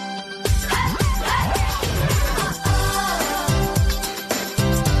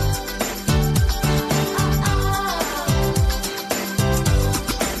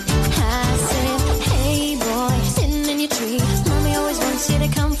said, hey boy, sitting in your tree. Mommy always wants you to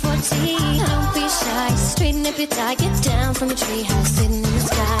come for tea. Don't be shy, straighten up your tie. Get down from your tree house, sitting in the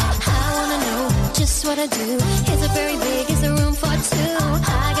sky. I wanna know just what I do. Is it very big? Is there room for two?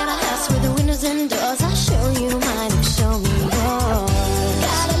 I got a house with the windows and doors. I'll show you mine and show me yours.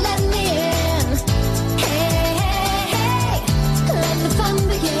 Gotta let me in. Hey, hey, hey, let the fun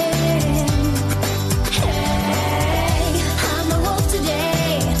begin. Hey, I'm the wolf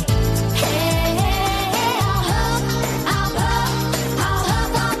today. Hey, hey, hey, I'll hop, I'll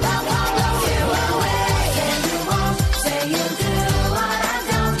you away. Say you won't, say you do what I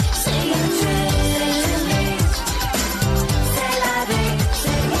don't. Say you drift to me. Say la vie,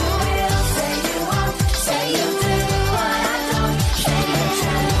 say you will, say you won't. Say you do what I don't. Say you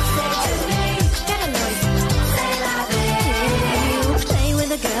drift, say to me. Get a noise. Say la vie. You play with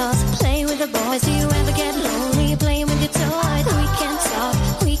the girls, play with the boys. Do you ever get lonely playing with your toys? We can talk,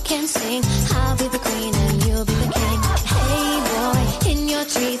 we can sing. I'll be the queen and you'll be the king. Hey boy, in your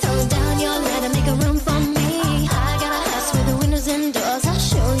tree, throw down your ladder, make a room for me. I got a house with the windows and doors. I'll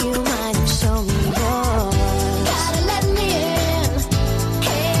show you mine and show me yours. Gotta let me in.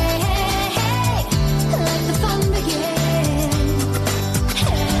 Hey, hey, hey, let the fun begin.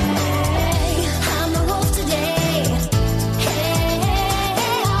 Hey, I'm the wolf today. Hey, hey,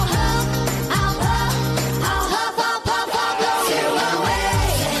 hey, I'll hop, you away.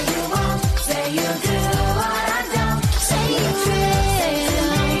 Say you won't, say you do what I don't. Say you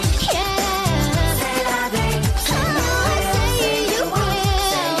drift, yeah. Say la vie, say you will.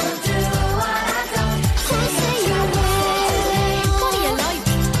 Say you do what I don't. Say you will. What do you like?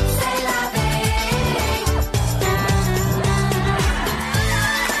 Say la vie.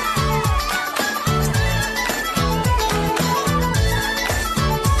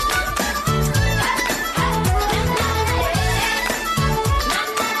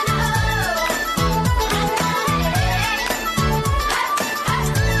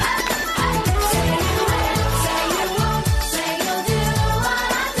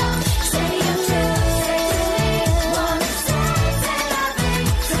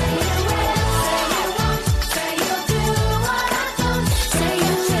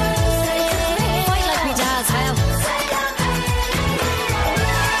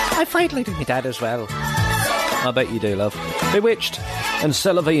 I fight like my dad as well. I bet you do, love. Bewitched and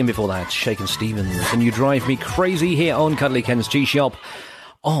Celavine before that, Shakin' Stevens, and You Drive Me Crazy here on Cuddly Ken's Cheese Shop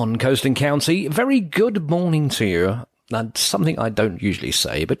on Coast and County. Very good morning to you. That's something I don't usually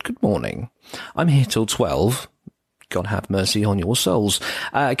say, but good morning. I'm here till 12. God have mercy on your souls.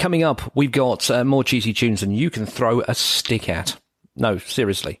 Coming up, we've got more cheesy tunes than you can throw a stick at. No,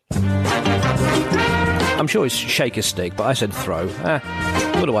 seriously. I'm sure it's shake a stick, but I said throw.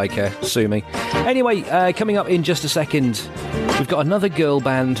 What do I care? Sue me. Anyway, coming up in just a second, we've got another girl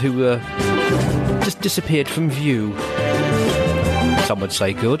band who just disappeared from view. Some would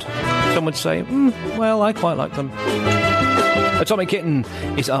say good. Some would say, well, I quite like them. Atomic Kitten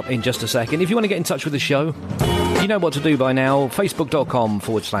is up in just a second. If you want to get in touch with the show, you know what to do by now.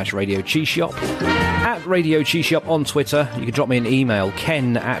 Facebook.com/Radio Cheese Shop. At Radio Cheese Shop on Twitter. You can drop me an email,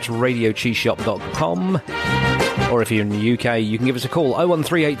 ken@radiocheeseshop.com. Or if you're in the UK, you can give us a call,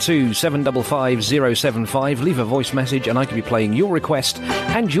 01382 755 075. Leave a voice message and I can be playing your request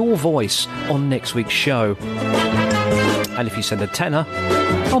and your voice on next week's show. And if you send a tenner,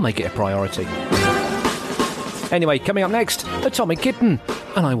 I'll make it a priority. Anyway, coming up next, Atomic Kitten,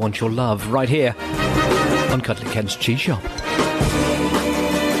 and I Want Your Love, right here on Cuddly Ken's Cheese Shop.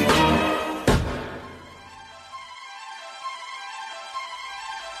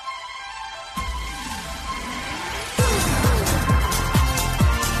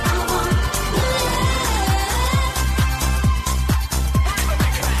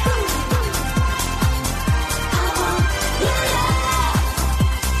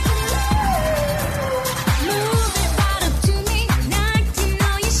 Make me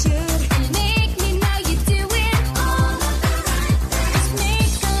know you should, and make me know you do it all.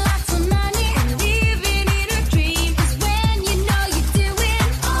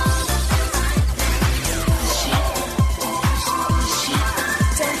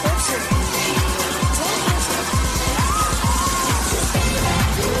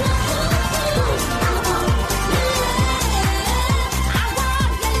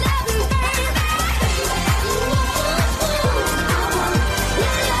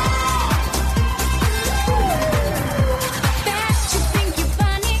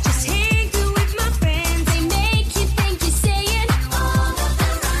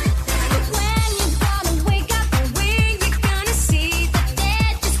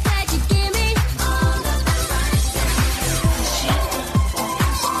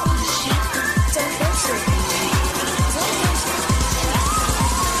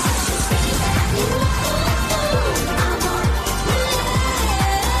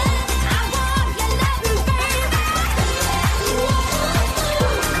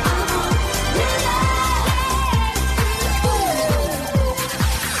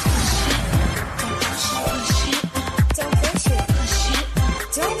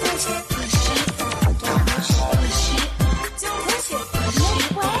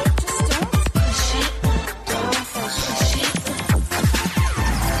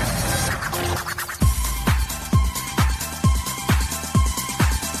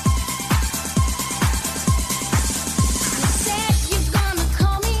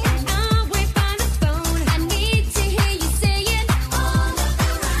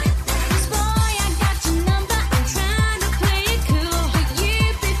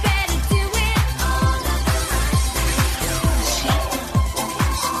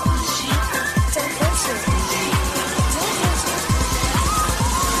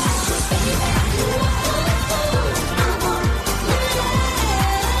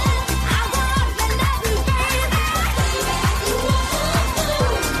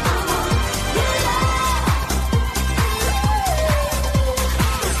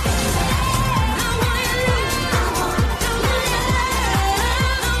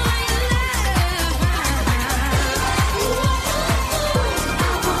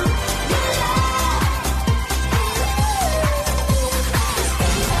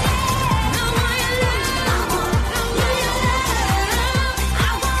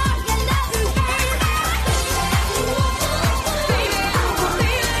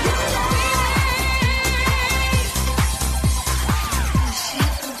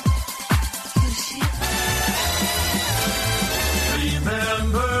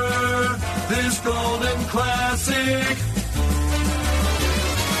 classic.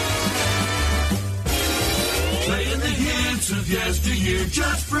 Playing the hits of yesteryear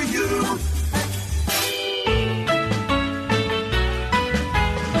just for you.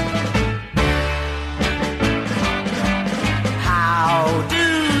 How do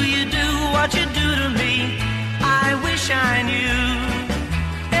you do what you do to me? I wish I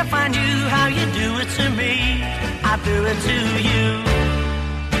knew. If I knew how you do it to me, I'd do it to you.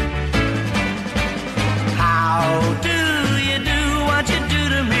 How do you do what you do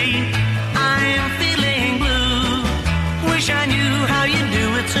to me? I'm feeling blue. Wish I knew how you do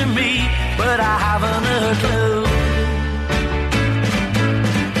it to me, but I haven't a clue.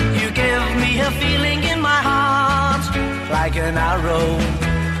 You give me a feeling in my heart, like an arrow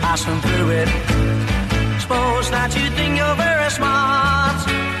passing through it. Suppose that you think you're very smart,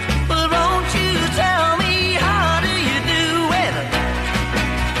 but won't you tell me how do you do it?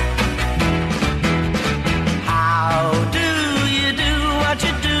 How do you do what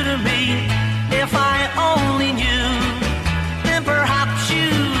you do to me? If I only knew, then perhaps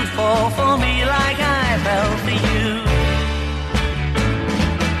you'd fall for me like I fell for you.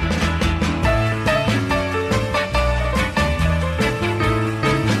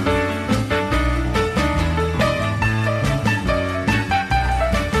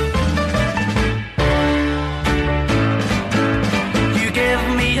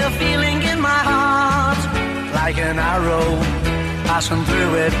 Feeling in my heart, like an arrow passing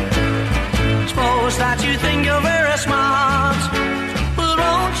through it. Suppose that you think you're very smart, but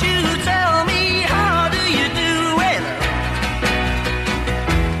won't you tell me how do you do it?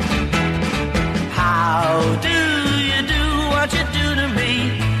 How do you do what you do to me?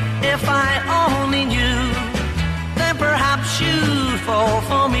 If I only knew, then perhaps you'd fall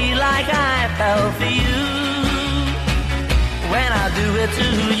for me like I fell for you. When I do it to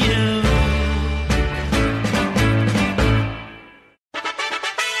you.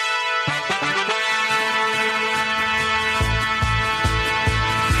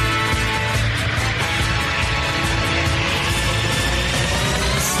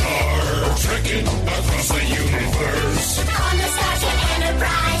 Star trekking across the universe. On the Starship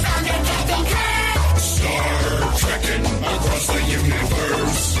Enterprise under Captain Kirk. Star trekking across the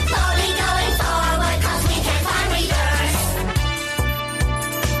universe. Slowly going forward 'cause we can't find reverse.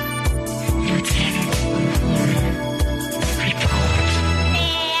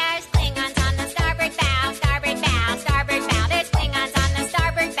 There's Klingons on the starboard bow, starboard bow, starboard bow. There's Klingons on the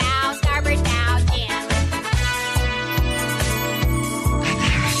starboard bow, starboard bow, Jim.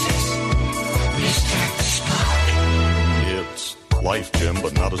 It's life, Jim,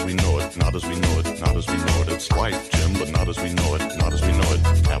 but not as we know it, not as we know it, not as we know it. It's life, Jim, but not as we know it, not as we know it,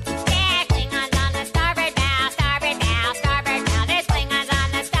 Captain. There's Klingons on the starboard bow, starboard bow, starboard bow. There's Klingons on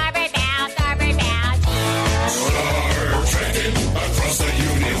the starboard bow, starboard bow, Jim. Star trekking across the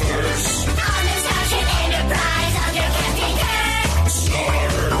universe. On the Starship Enterprise under Captain Kirk. Star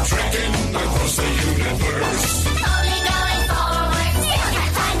trekking across the universe. Slowly going forward, still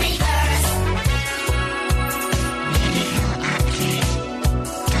can't find reverse.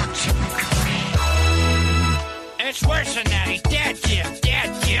 It's worse than that. He's dead, Jim. Dead,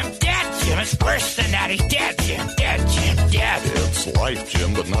 Jim. Dead, Jim. It's worse than that. He's dead, Jim. Dead, Jim. Dead. It's life,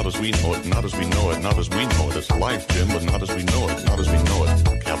 Jim, but not as we know it, not as we know it, not as we know it. It's life, Jim, but not as we know it, not as we know it,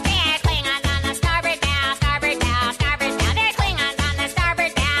 Captain. There's Klingons on the starboard bow, starboard bow, starboard bow. There's Klingons on the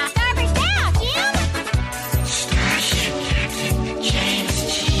starboard bow, starboard bow, Jim. Starship Captain James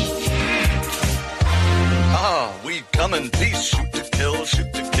T. Ah, we come in peace, shoot to kill, shoot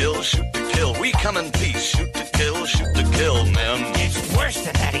to kill, shoot to kill. We come in peace, shoot to kill, men. It's worse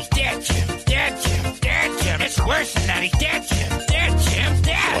than that. He's dead, Jim. Dead, Jim. Dead, Jim. It's worse than that. He's dead, Jim. Dead, Jim.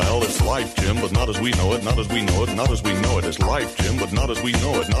 Dead. Well, it's life, Jim, but not as we know it, not as we know it, not as we know it. It's life, Jim, but not as we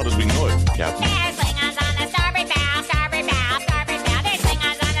know it, not as we know it, Captain. There's Klingons on the starboard bow, starboard bow, starboard bow. There's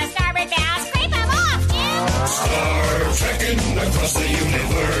Klingons on the starboard bow. Scrape them off, Jim. Star trekking across the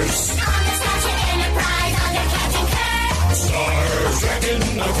universe. On the Starship Enterprise under Captain Kirk. Star trekking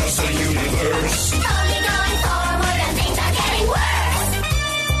across the universe. Slowly going forward and things are getting worse.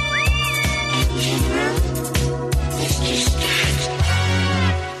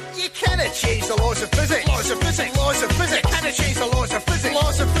 You cannot change the laws of physics. Laws of physics. Laws of physics. You cannot change the laws of physics.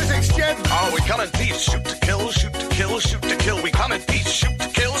 Laws of physics, Jim. Oh, we come in peace, shoot to kill, shoot to kill, shoot to kill. We come in peace, shoot to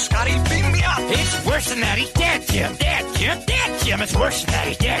kill. Scotty, beam me up. It's worse than that. He's dead, Jim. Dead, Jim. Dead, Jim. It's worse than that.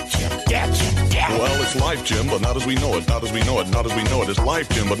 He's dead, Jim. Dead, Jim. Dead. Well, it's life, Jim, but not as we know it, not as we know it, not as we know it. It's life,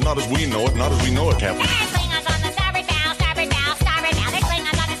 Jim, but not as we know it, not as we know it, Captain. There's Klingons on the starboard bow, starboard bow, starboard bow. There's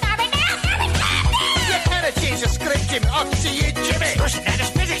Klingons on the starboard bow, starboard bow. You cannot change the script, Jim. Up to you, Jimmy. It's worse than that. It's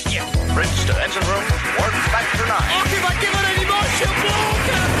physics, Jim. Bridge to engine room, warp factory. tonight. Oh, if I give it any more, she'll blow.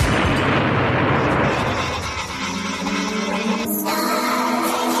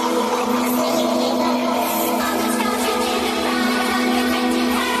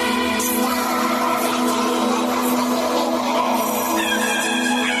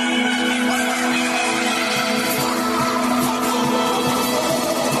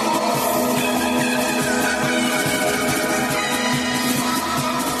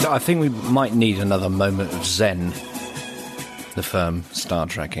 I think we might need another moment of zen. The firm Star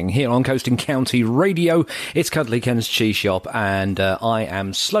Trekking here on Coasting County Radio. It's Cuddly Ken's Cheese Shop, and I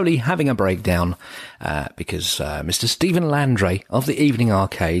am slowly having a breakdown because Mr. Stephen Landry of the Evening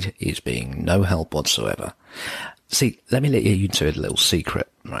Arcade is being no help whatsoever. See, let me let you into a little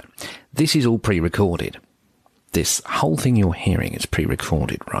secret. Right, this is all pre-recorded. This whole thing you're hearing is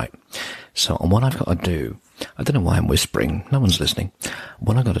pre-recorded, right? So, what I've got to do, I don't know why I'm whispering. No one's listening.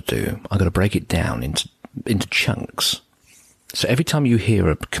 What I've got to do, I've got to break it down into chunks. So every time you hear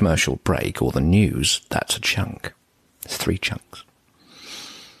a commercial break or the news, that's a chunk. It's 3 chunks.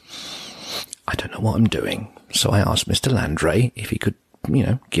 I don't know what I'm doing, so I asked Mr. Landry if he could,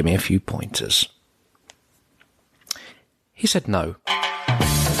 give me a few pointers. He said no.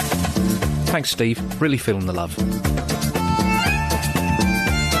 Thanks, Steve. Really feeling the love.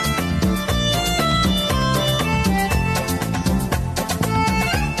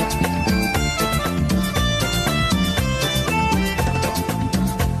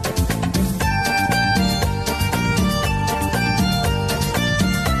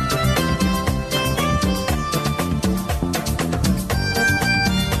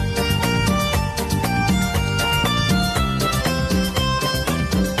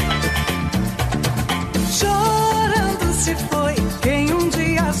 Chorando se foi quem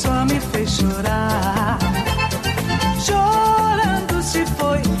dia só me fez chorar. Chorando se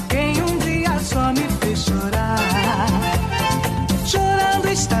foi quem dia só me fez chorar. Chorando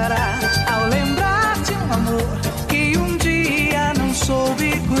estará ao lembrar de amor que dia não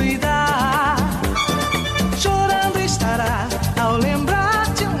soube cuidar. Chorando estará ao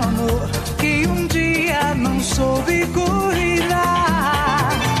lembrar de amor que dia não soube cuidar.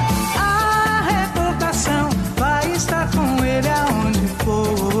 A recordação vai estar com ele aonde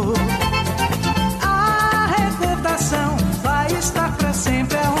for. A recordação vai estar pra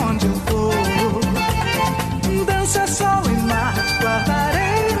sempre aonde eu for. Dança, sol e mar,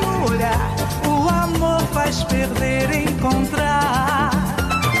 guardarei no olhar. O amor faz perder e encontrar.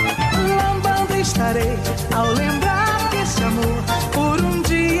 Lambando estarei ao lembrar que esse amor por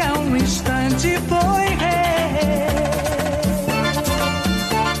dia, instante foi rei.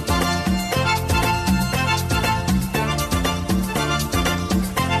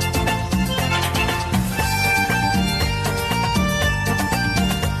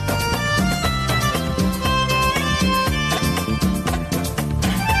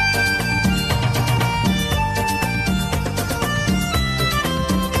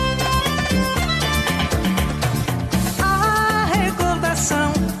 A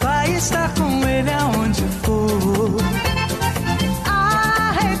recordação vai estar com ele aonde for.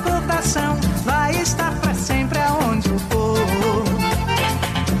 A recordação vai estar pra sempre aonde eu for.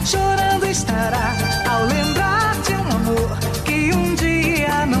 Chorando estará ao lembrar de amor que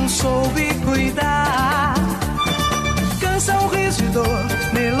dia não soube cuidar. Canção, riso e dor,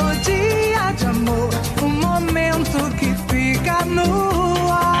 melodia de amor, um momento que fica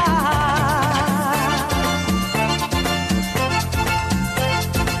no ar.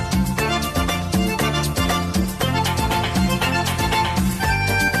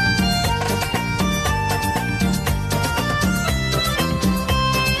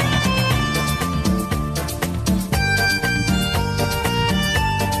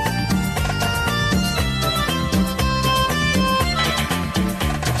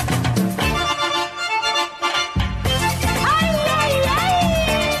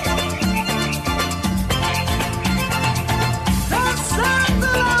 Dançando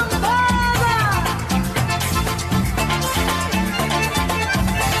lambada.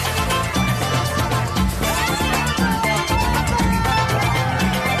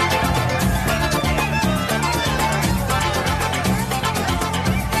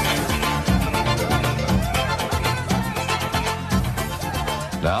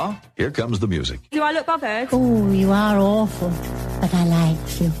 Now, here comes the music. Do I look bothered? Oh, you are awful, but I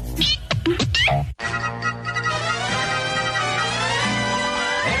like you.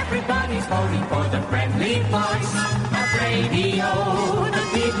 Everybody's voting for the friendly voice of radio, the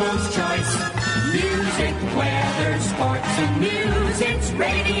people's choice. Music, weather, sports, and news, it's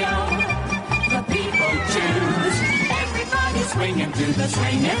radio. The people choose. Everybody's swinging to the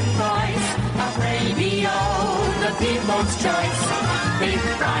swinging voice of radio, the people's choice. Big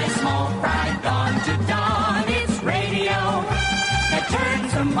fry, small fry, dawn to dawn, it's radio that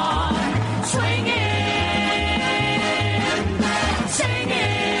turns them on. Swinging, singing,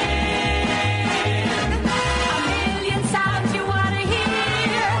 a million sounds you want to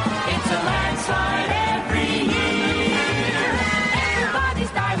hear. It's a landslide every year.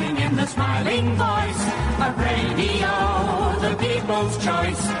 Everybody's dialing in the smiling voice of radio, the people's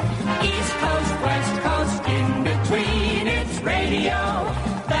choice. East Coast, West Coast, in between, it's radio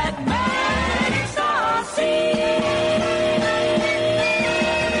that makes us sing.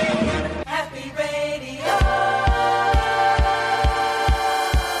 Happy radio.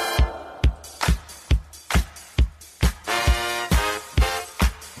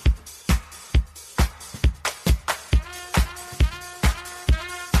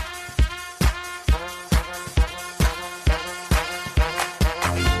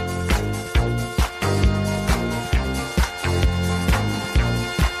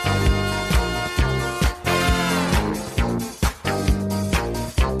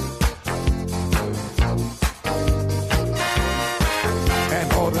 An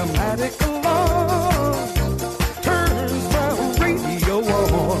automatic alarm turns my radio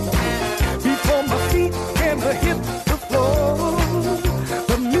on. Before my feet can hit the floor,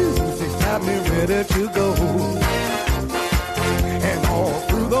 the music's got me ready to go. And all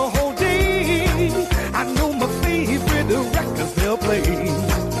through the whole day, I know my favorite records they'll play.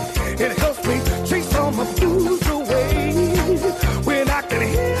 It helps me chase all my blues away when I can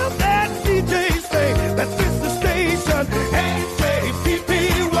hear that DJ say that this is the station.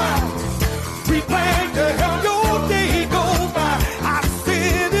 HJPPY. We plan to help your day go by. I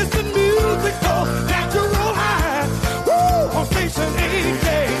said it's the musical natural high. Woo! On station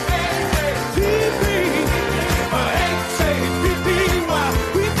HJPPY.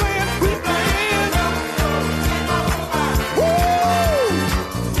 We plan. Woo!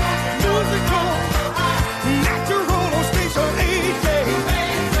 Musical natural on station HJPPY.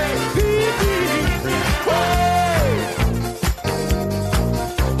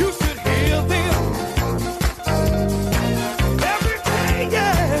 You should hear them every day,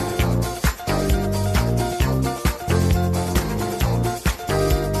 yeah.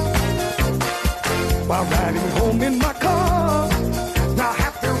 While riding home in my car, now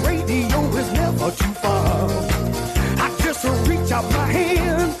happy radio is never too far. I just reach out my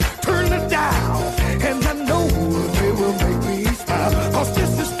hand, turn the dial, and I know they will make me smile. 'Cause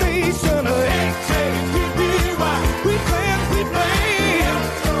this is station HJPPY. We plan.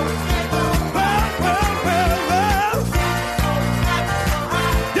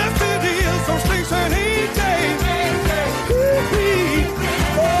 Yes, it is on station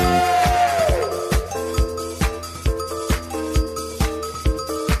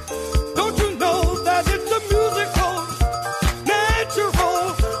Don't you know that it's a musical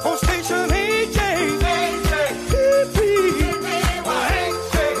natural on station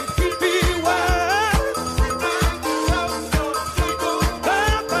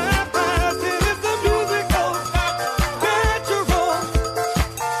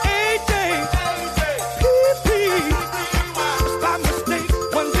It's by mistake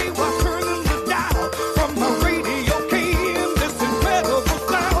one day while turning the dial from my radio came this incredible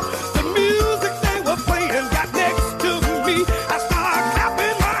sound. The music they were playing got next to me. I started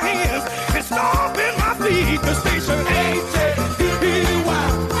clapping my hands and stomping my feet. The station HJPPY.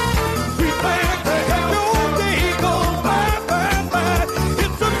 We plan to help your day go by.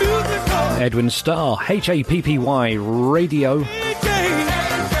 It's a musical. Edwin Starr, HAPPY Radio.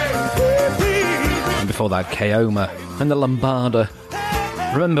 And before that, Kaoma and the Lombarda.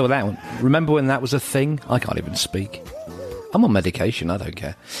 Remember that one? Remember when that was a thing? I can't even speak. I'm on medication, I don't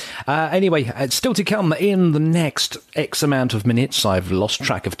care. Anyway, it's still to come in the next X amount of minutes. I've lost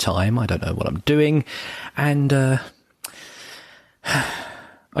track of time. I don't know what I'm doing. And I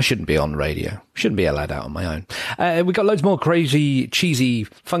shouldn't be on radio. Shouldn't be allowed out on my own. We've got loads more crazy, cheesy,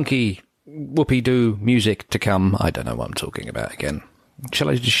 funky, whoopee-doo music to come. I don't know what I'm talking about again. Shall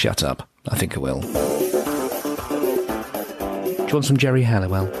I just shut up? I think I will. Do you want some Jerry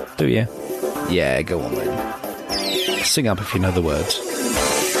Halliwell? Do you? Yeah, go on then. Sing up if you know the words.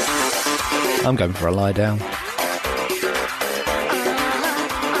 I'm going for a lie down.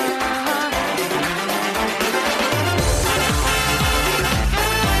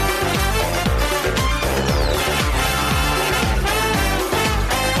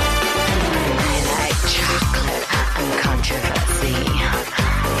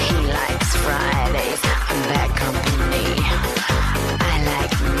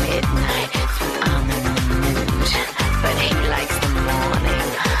 He likes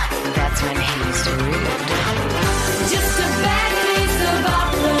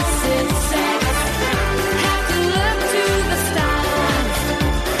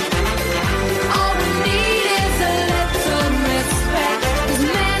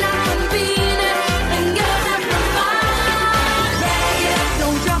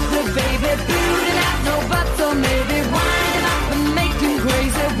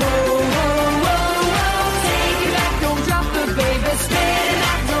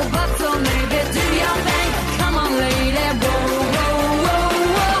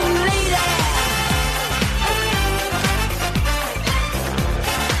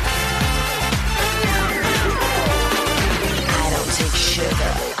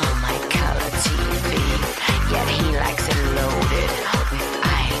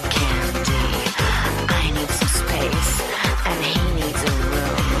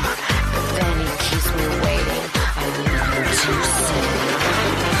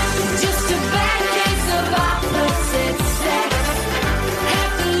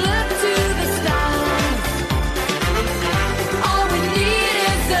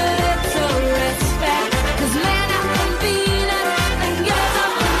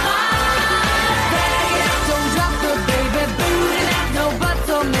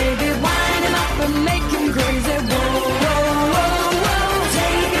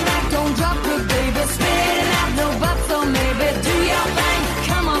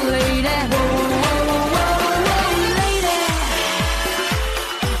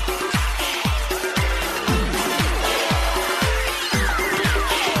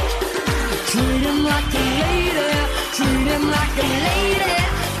like a lady, treat him like a lady,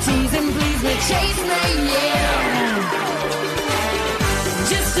 tease him, please me, chase me, yeah.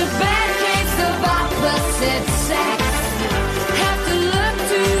 Just a bad case of opposite sex. Have to look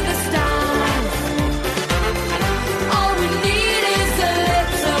to the stars. All we need is a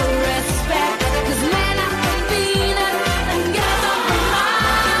little respect. 'Cause man up from Venus and get off from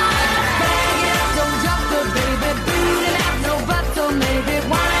Mars. Bag it up, don't drop the baby. Boot it out, no buts or maybe.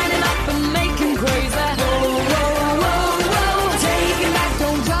 Wind him up and make him crazy. Whoa, whoa, whoa, whoa. Take him back,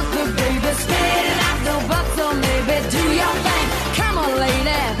 don't drop the baby. Spit it out, no buts or maybe. Do your thing, come on,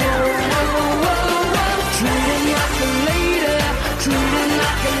 lady. Whoa, whoa, whoa, whoa. Treat him like a lady. Treat him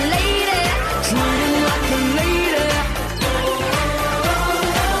like a lady. Treat him like a lady.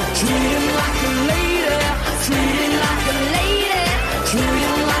 Treat him like a lady. Treat him like a lady. Treat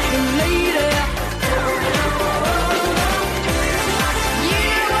him like a lady. You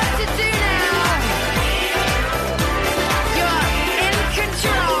know what to do now. You're in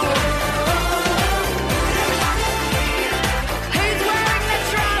control. Who's wearing the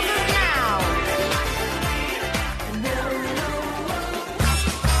trousers now?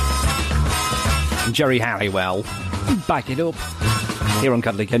 Jerry Halliwell, back it up. Here on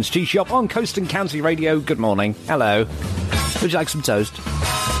Cuddly Ken's Cheese Shop on Coast and County Radio. Good morning. Hello. Would you like some toast?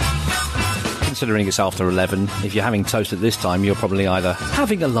 Considering it's after 11, if you're having toast at this time, you're probably either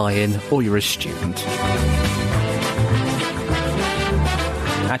having a lie-in or you're a student.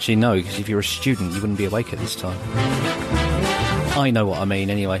 Actually, no, because if you're a student, you wouldn't be awake at this time. I know what I mean,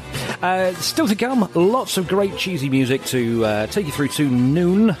 anyway. Still to come, lots of great cheesy music to take you through to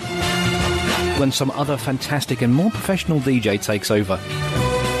noon, when some other fantastic and more professional DJ takes over.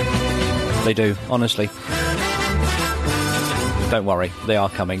 They do, honestly. Don't worry, they are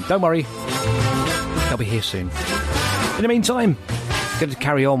coming. Don't worry, they'll be here soon. In the meantime, going to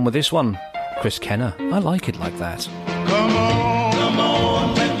carry on with this one. Chris Kenner, I like it like that. Come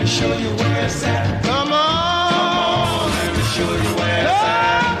on, let me show you where it's at. Come on, let me show you where it's at.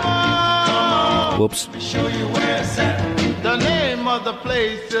 Whoops. Let me show you where it's at. The name of the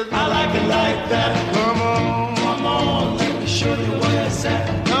place is I like it like that. Come on, let me show you where it's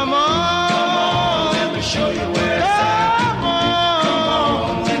at. Come on, let me show you where it's at. Come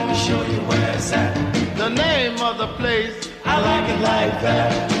on, let me show you where it's at. The name of the place I like it like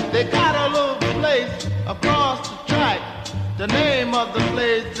that. They got a little place across the track. The name of the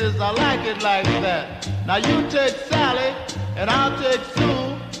place is I like it like that. Now you take Sally and I'll take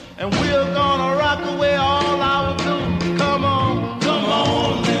Sue, and we're gonna rock away all our blues. Come on,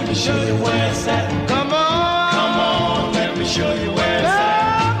 let me show you where it's at. Come on, let me show you where it's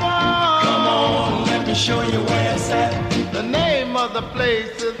at. Come on, let me show you where it's at. The name of the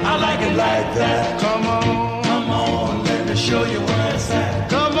place is I like it like that. Come on, let me show you where it's at.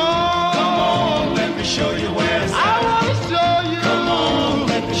 Come on, let me show you where it's at. I wanna show you. Come on,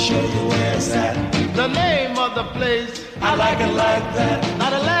 let me show you where it's at. The name of the place I like it like that. Now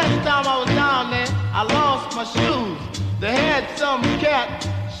the last time I was down there, I lost my shoes. They had some cat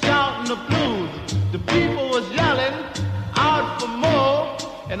shouting the blues. The people was yelling out for more,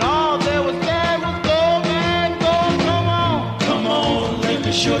 and all they was saying was go, man, go. Come on, let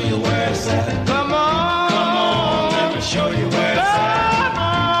me show you where it's at. Come on, let me show you where it's at.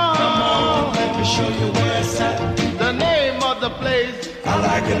 Come on, let me show you where it's at. The name of the place I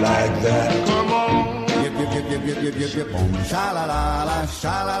like it like that. Come on. Boom, sha la la la,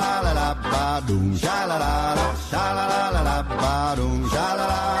 sha la la la la, ba doom, sha la la la, sha la la la la, ba doom, sha la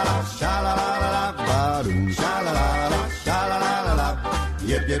la la, sha la la la la, ba doom, sha la la la, sha la la la la.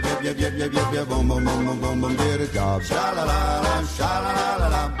 Yip yip yip yip yip yip yip yip, boom boom boom boom boom boom, get a job. Sha la la la, sha la la la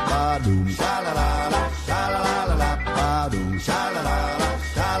la, ba doom, sha la la la, sha la la la la, ba doom, sha la la la,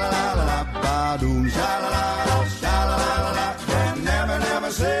 sha la la la la, ba doom, sha la la la, sha la la la la. Never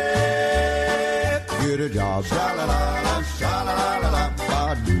never say. Get a job, sha la la la, sha la la la la,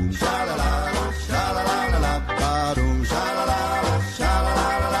 ba doom, sha la la la, sha la la la la, ba doom, sha la la la, sha la la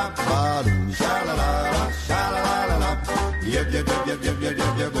la la, ba doom, sha la la la, sha la la la la. Yip yip yip yip yip yip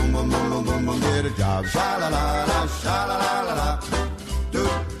yip yip, boom boom boom boom boom boom, get a job, sha la la la, sha la la la la. Do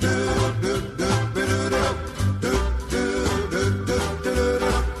do do do do do do do do do do do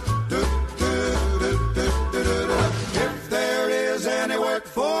do do. If there is any work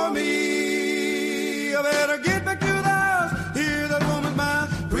for me, I better get back to the house, hear that woman's mouth,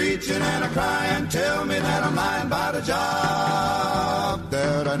 preaching and a crying, tell me that I'm lying by the job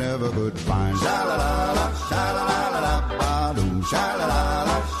that I never could find. Sha la la la, sha la la la la, ba doom, sha la la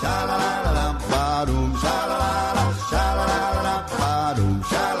la, sha la la la la, ba doom, sha la la la, sha la la la la, ba doom,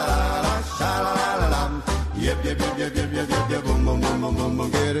 sha la la la, sha la la la la. Yip yip yip yip yip yip yip yip, boom boom boom boom boom boom,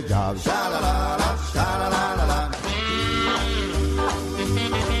 get a job. Sha la la la. sha-la-la-la-la.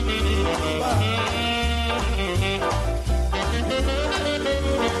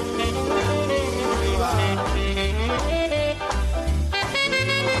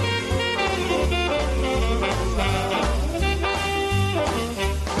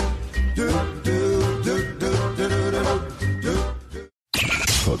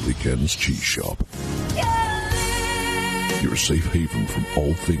 Cuddly Ken's Cheese Shop. Your safe haven from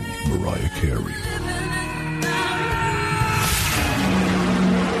all things Mariah Carey.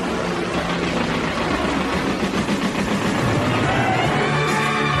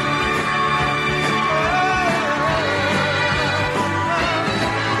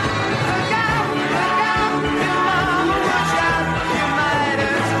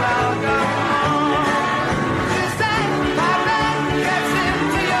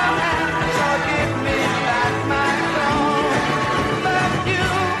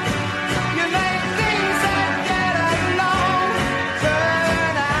 You make things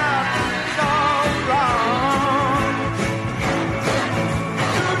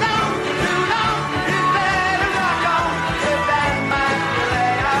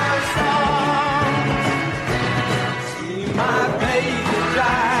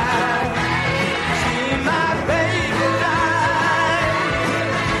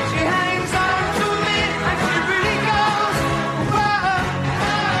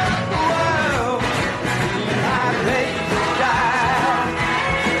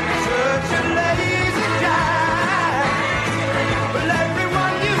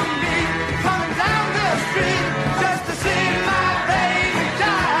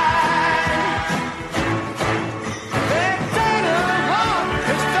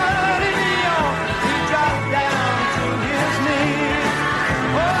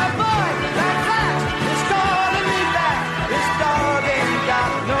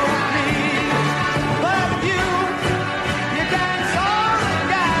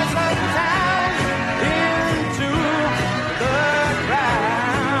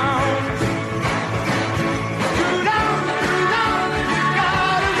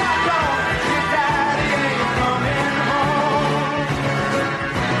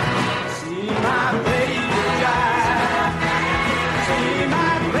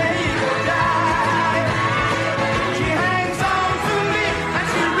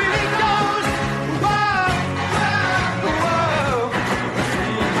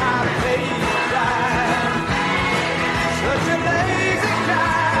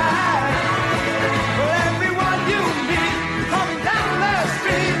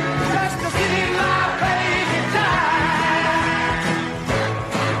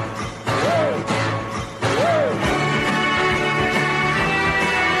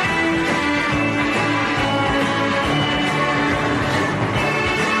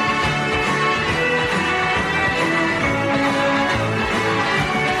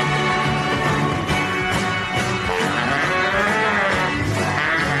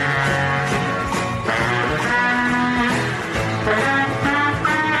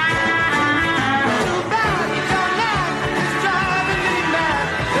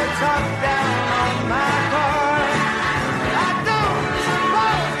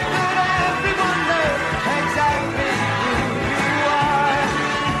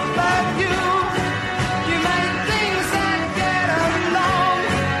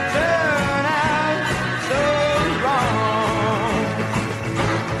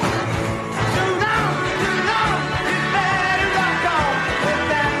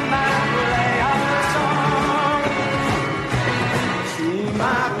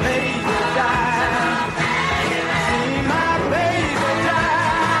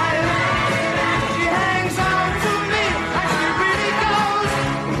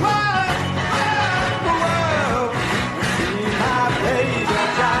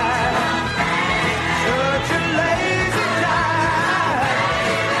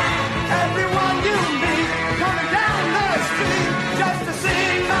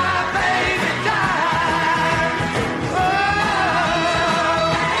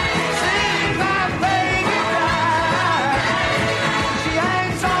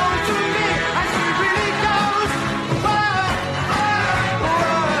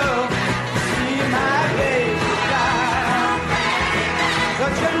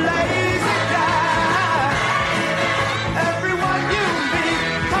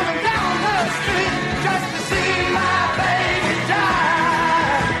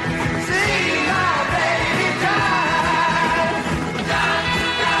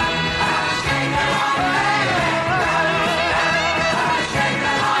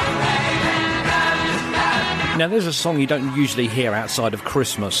Now, there's a song you don't usually hear outside of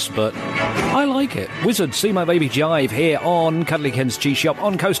Christmas, but I like it. Wizard, See My Baby Jive here on Cuddly Ken's Cheese Shop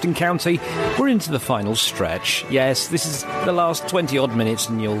on Coast and County. We're into the final stretch. Yes, this is the last 20-odd minutes,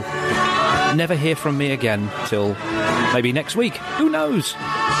 and you'll never hear from me again till maybe next week. Who knows?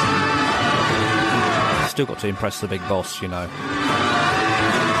 Still got to impress the big boss, you know.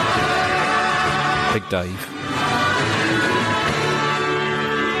 Big Dave.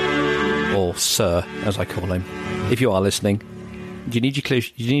 Or Sir, as I call him. If you are listening, do you need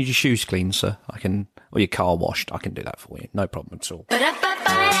your shoes cleaned, sir? I can, or your car washed. I can do that for you. No problem at all.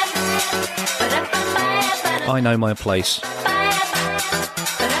 I know my place.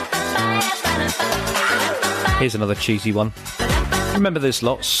 Here's another cheesy one. Remember this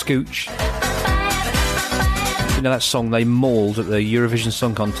lot, Scooch? You know that song they mauled at the Eurovision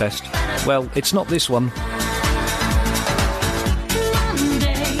Song Contest? Well, it's not this one.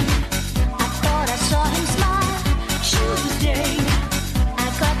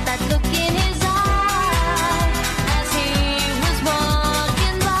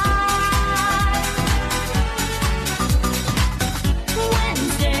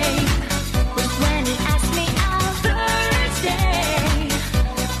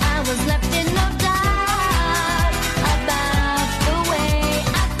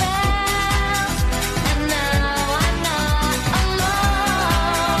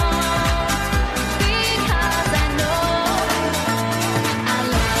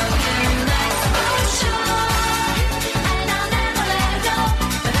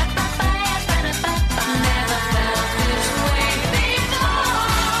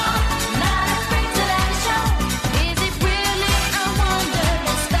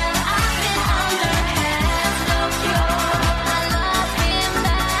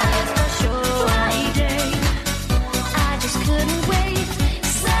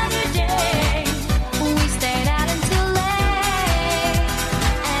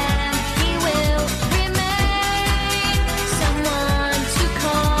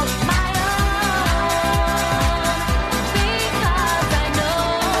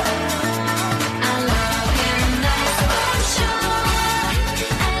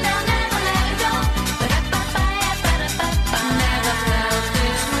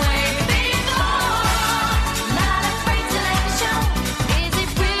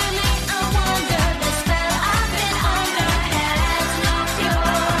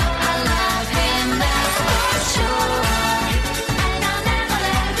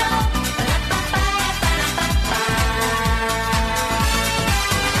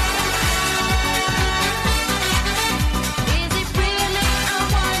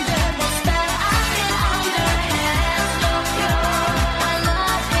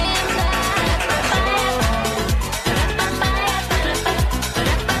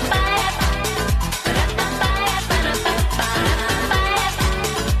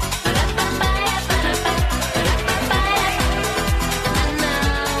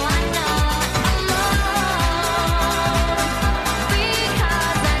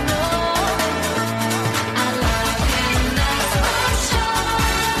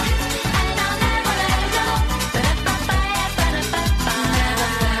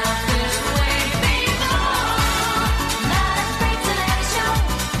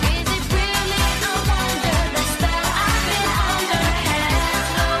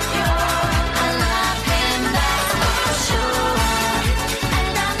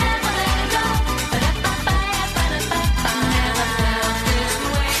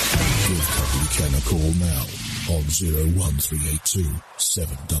 Call now on 01382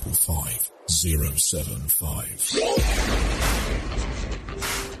 755 075.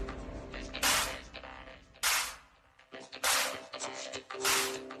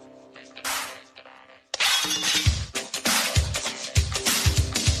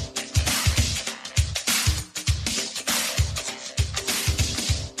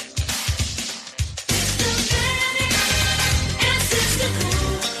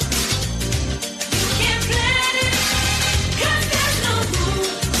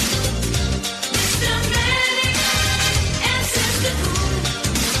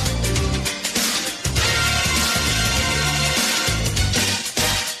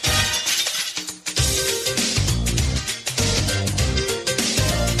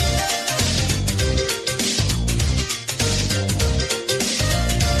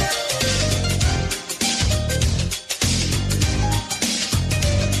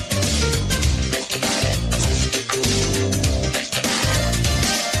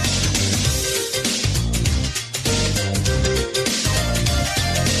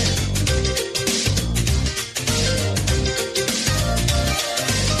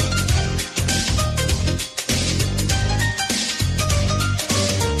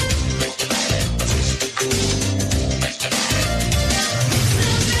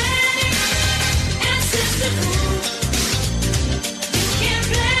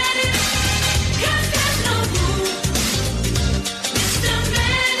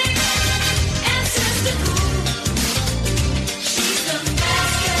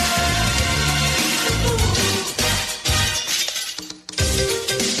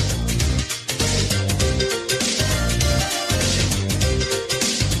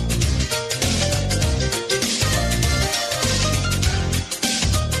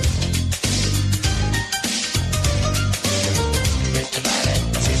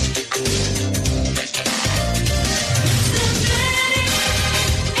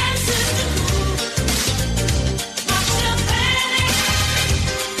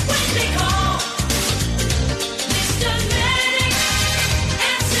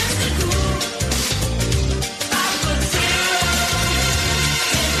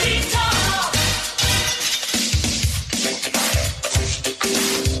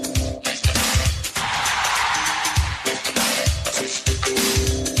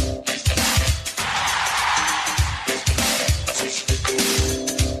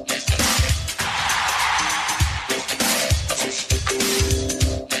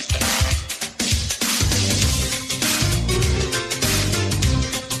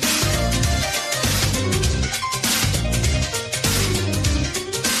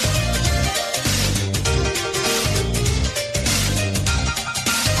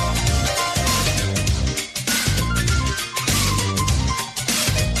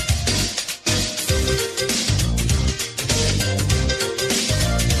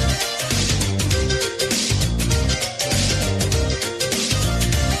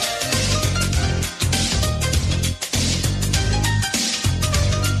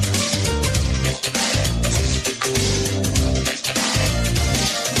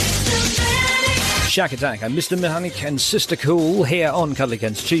 Shack Attack and Mr. Mechanic and Sister Cool here on Cuddly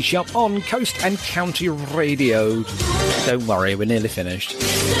Ken's Cheese Shop on Coast and County Radio. Don't worry, we're nearly finished.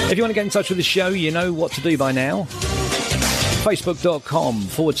 If you want to get in touch with the show, you know what to do by now.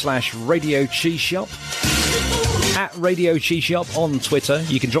 Facebook.com/Radio Cheese Shop. At Radio Cheese Shop on Twitter.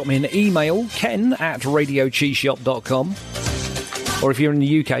 You can drop me an email, ken@radiocheeseshop.com. Or if you're in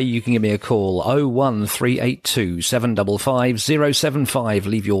the UK, you can give me a call, 01382 755 075.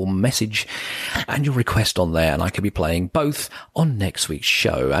 Leave your message and your request on there, and I could be playing both on next week's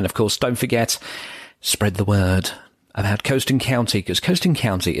show. And of course, don't forget, spread the word about Coast and County, because Coast and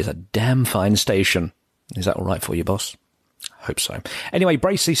County is a damn fine station. Is that all right for you, boss? Hope so. Anyway,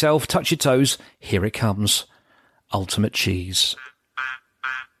 brace yourself, touch your toes. Here it comes. Ultimate Cheese.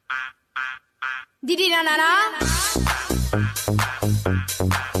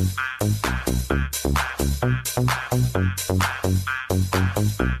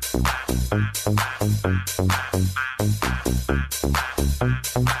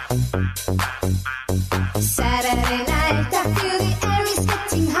 Saturday night, I feel the air is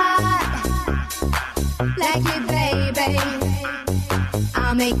getting hot. Like you, baby.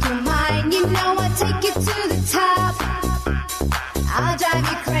 I'll make you mine, you know I'll take you to the top. I'll drive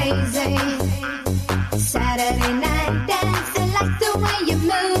you crazy. Saturday night, dancing like the way you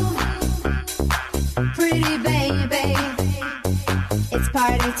move. Pretty baby. It's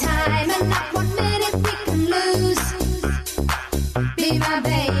party time and not 1 minute we can lose. Be my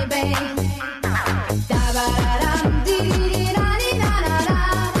baby. Da-ba-da-dum,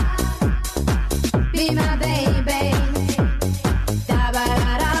 dee-dee-da-dee-da-da-da. Be my baby.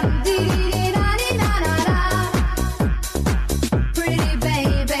 Da-ba-da-dum, dee-dee-da-dee-da-da-da. Pretty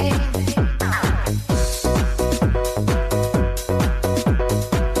baby.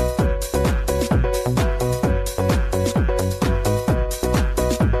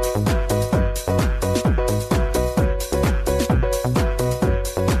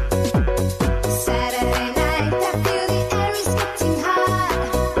 Saturday night, I feel the air is getting hot.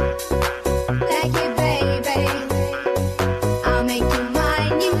 Like you, baby. I'll make you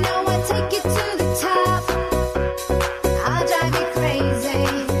mine, you know I'll take you to the top. I'll drive you crazy.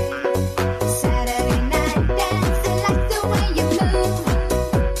 Saturday night, dancing like the way you move.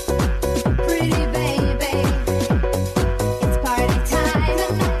 Pretty baby. It's party time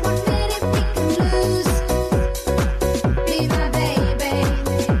and not 1 minute we can lose. Be my baby.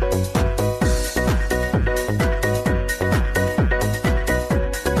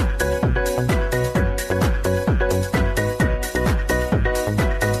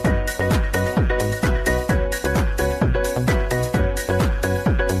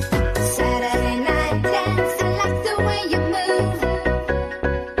 Saturday night, dancing like the way you move.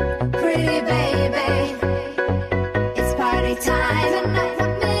 Pretty baby. It's party time and not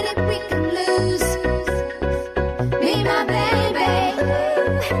 1 minute we can lose. Be my baby.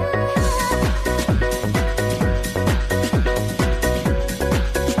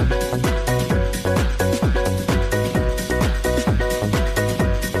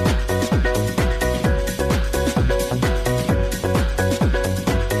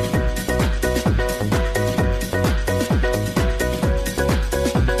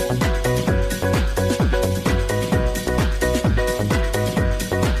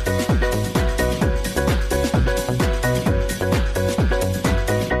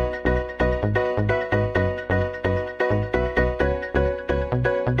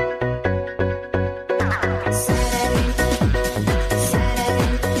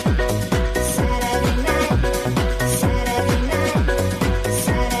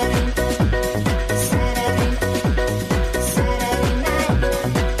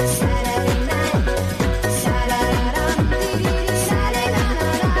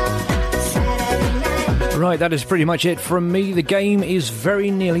 Right, that is pretty much it from me. The game is very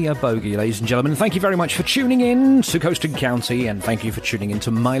nearly a bogey, ladies and gentlemen. Thank you very much for tuning in to Coast and County, and thank you for tuning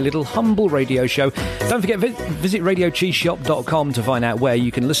into my little humble radio show. Don't forget, visit radiocheeseshop.com to find out where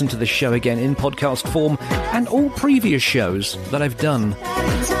you can listen to the show again in podcast form and all previous shows that I've done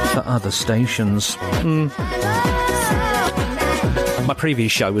for other stations. My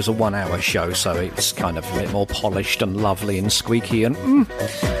previous show was a 1 hour show, so it's kind of a bit more polished and lovely and squeaky and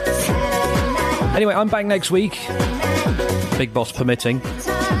Anyway, I'm back next week, Big Boss permitting.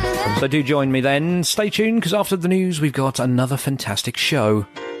 So do join me then. Stay tuned, because after the news, we've got another fantastic show.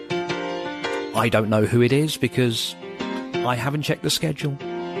 I don't know who it is, because I haven't checked the schedule.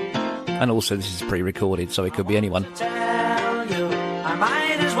 And also, this is pre-recorded, so it could be anyone. Tell you, I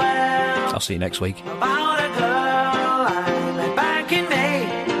might as well. I'll see you next week. About a girl I met back in May.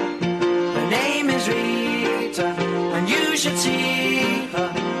 Her name is Rita, and you should see her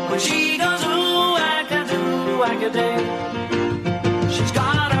when she goes ooh wag-a-day. She's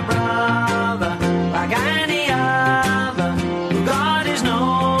got a brother like any other who got his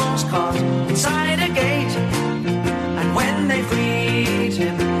nose caught inside a gate. And when they freed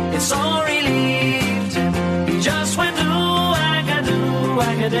him, it so relieved him. He just went wag-a-do,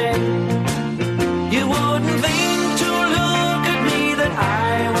 wag-a-day. You wouldn't think to look at me that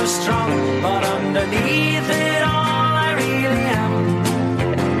I was strong, but underneath it all I really am.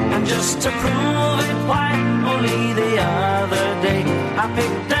 And just to prove it, why, only the other day I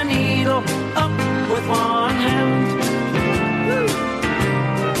picked a needle up with one hand.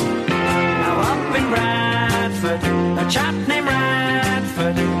 Now up in Bradford, a chap named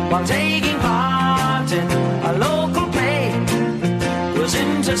Radford, while taking part in a local play, was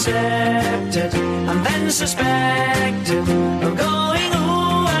intercepted and then suspected of going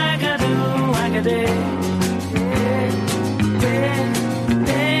ooh, wag-a-do, wag-a-day.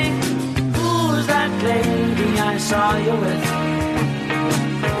 Who's that lady I saw you with?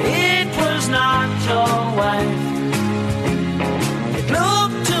 It was not your wife. It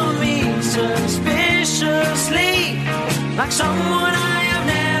looked to me suspiciously like someone I have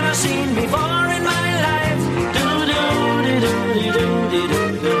never seen before in my life.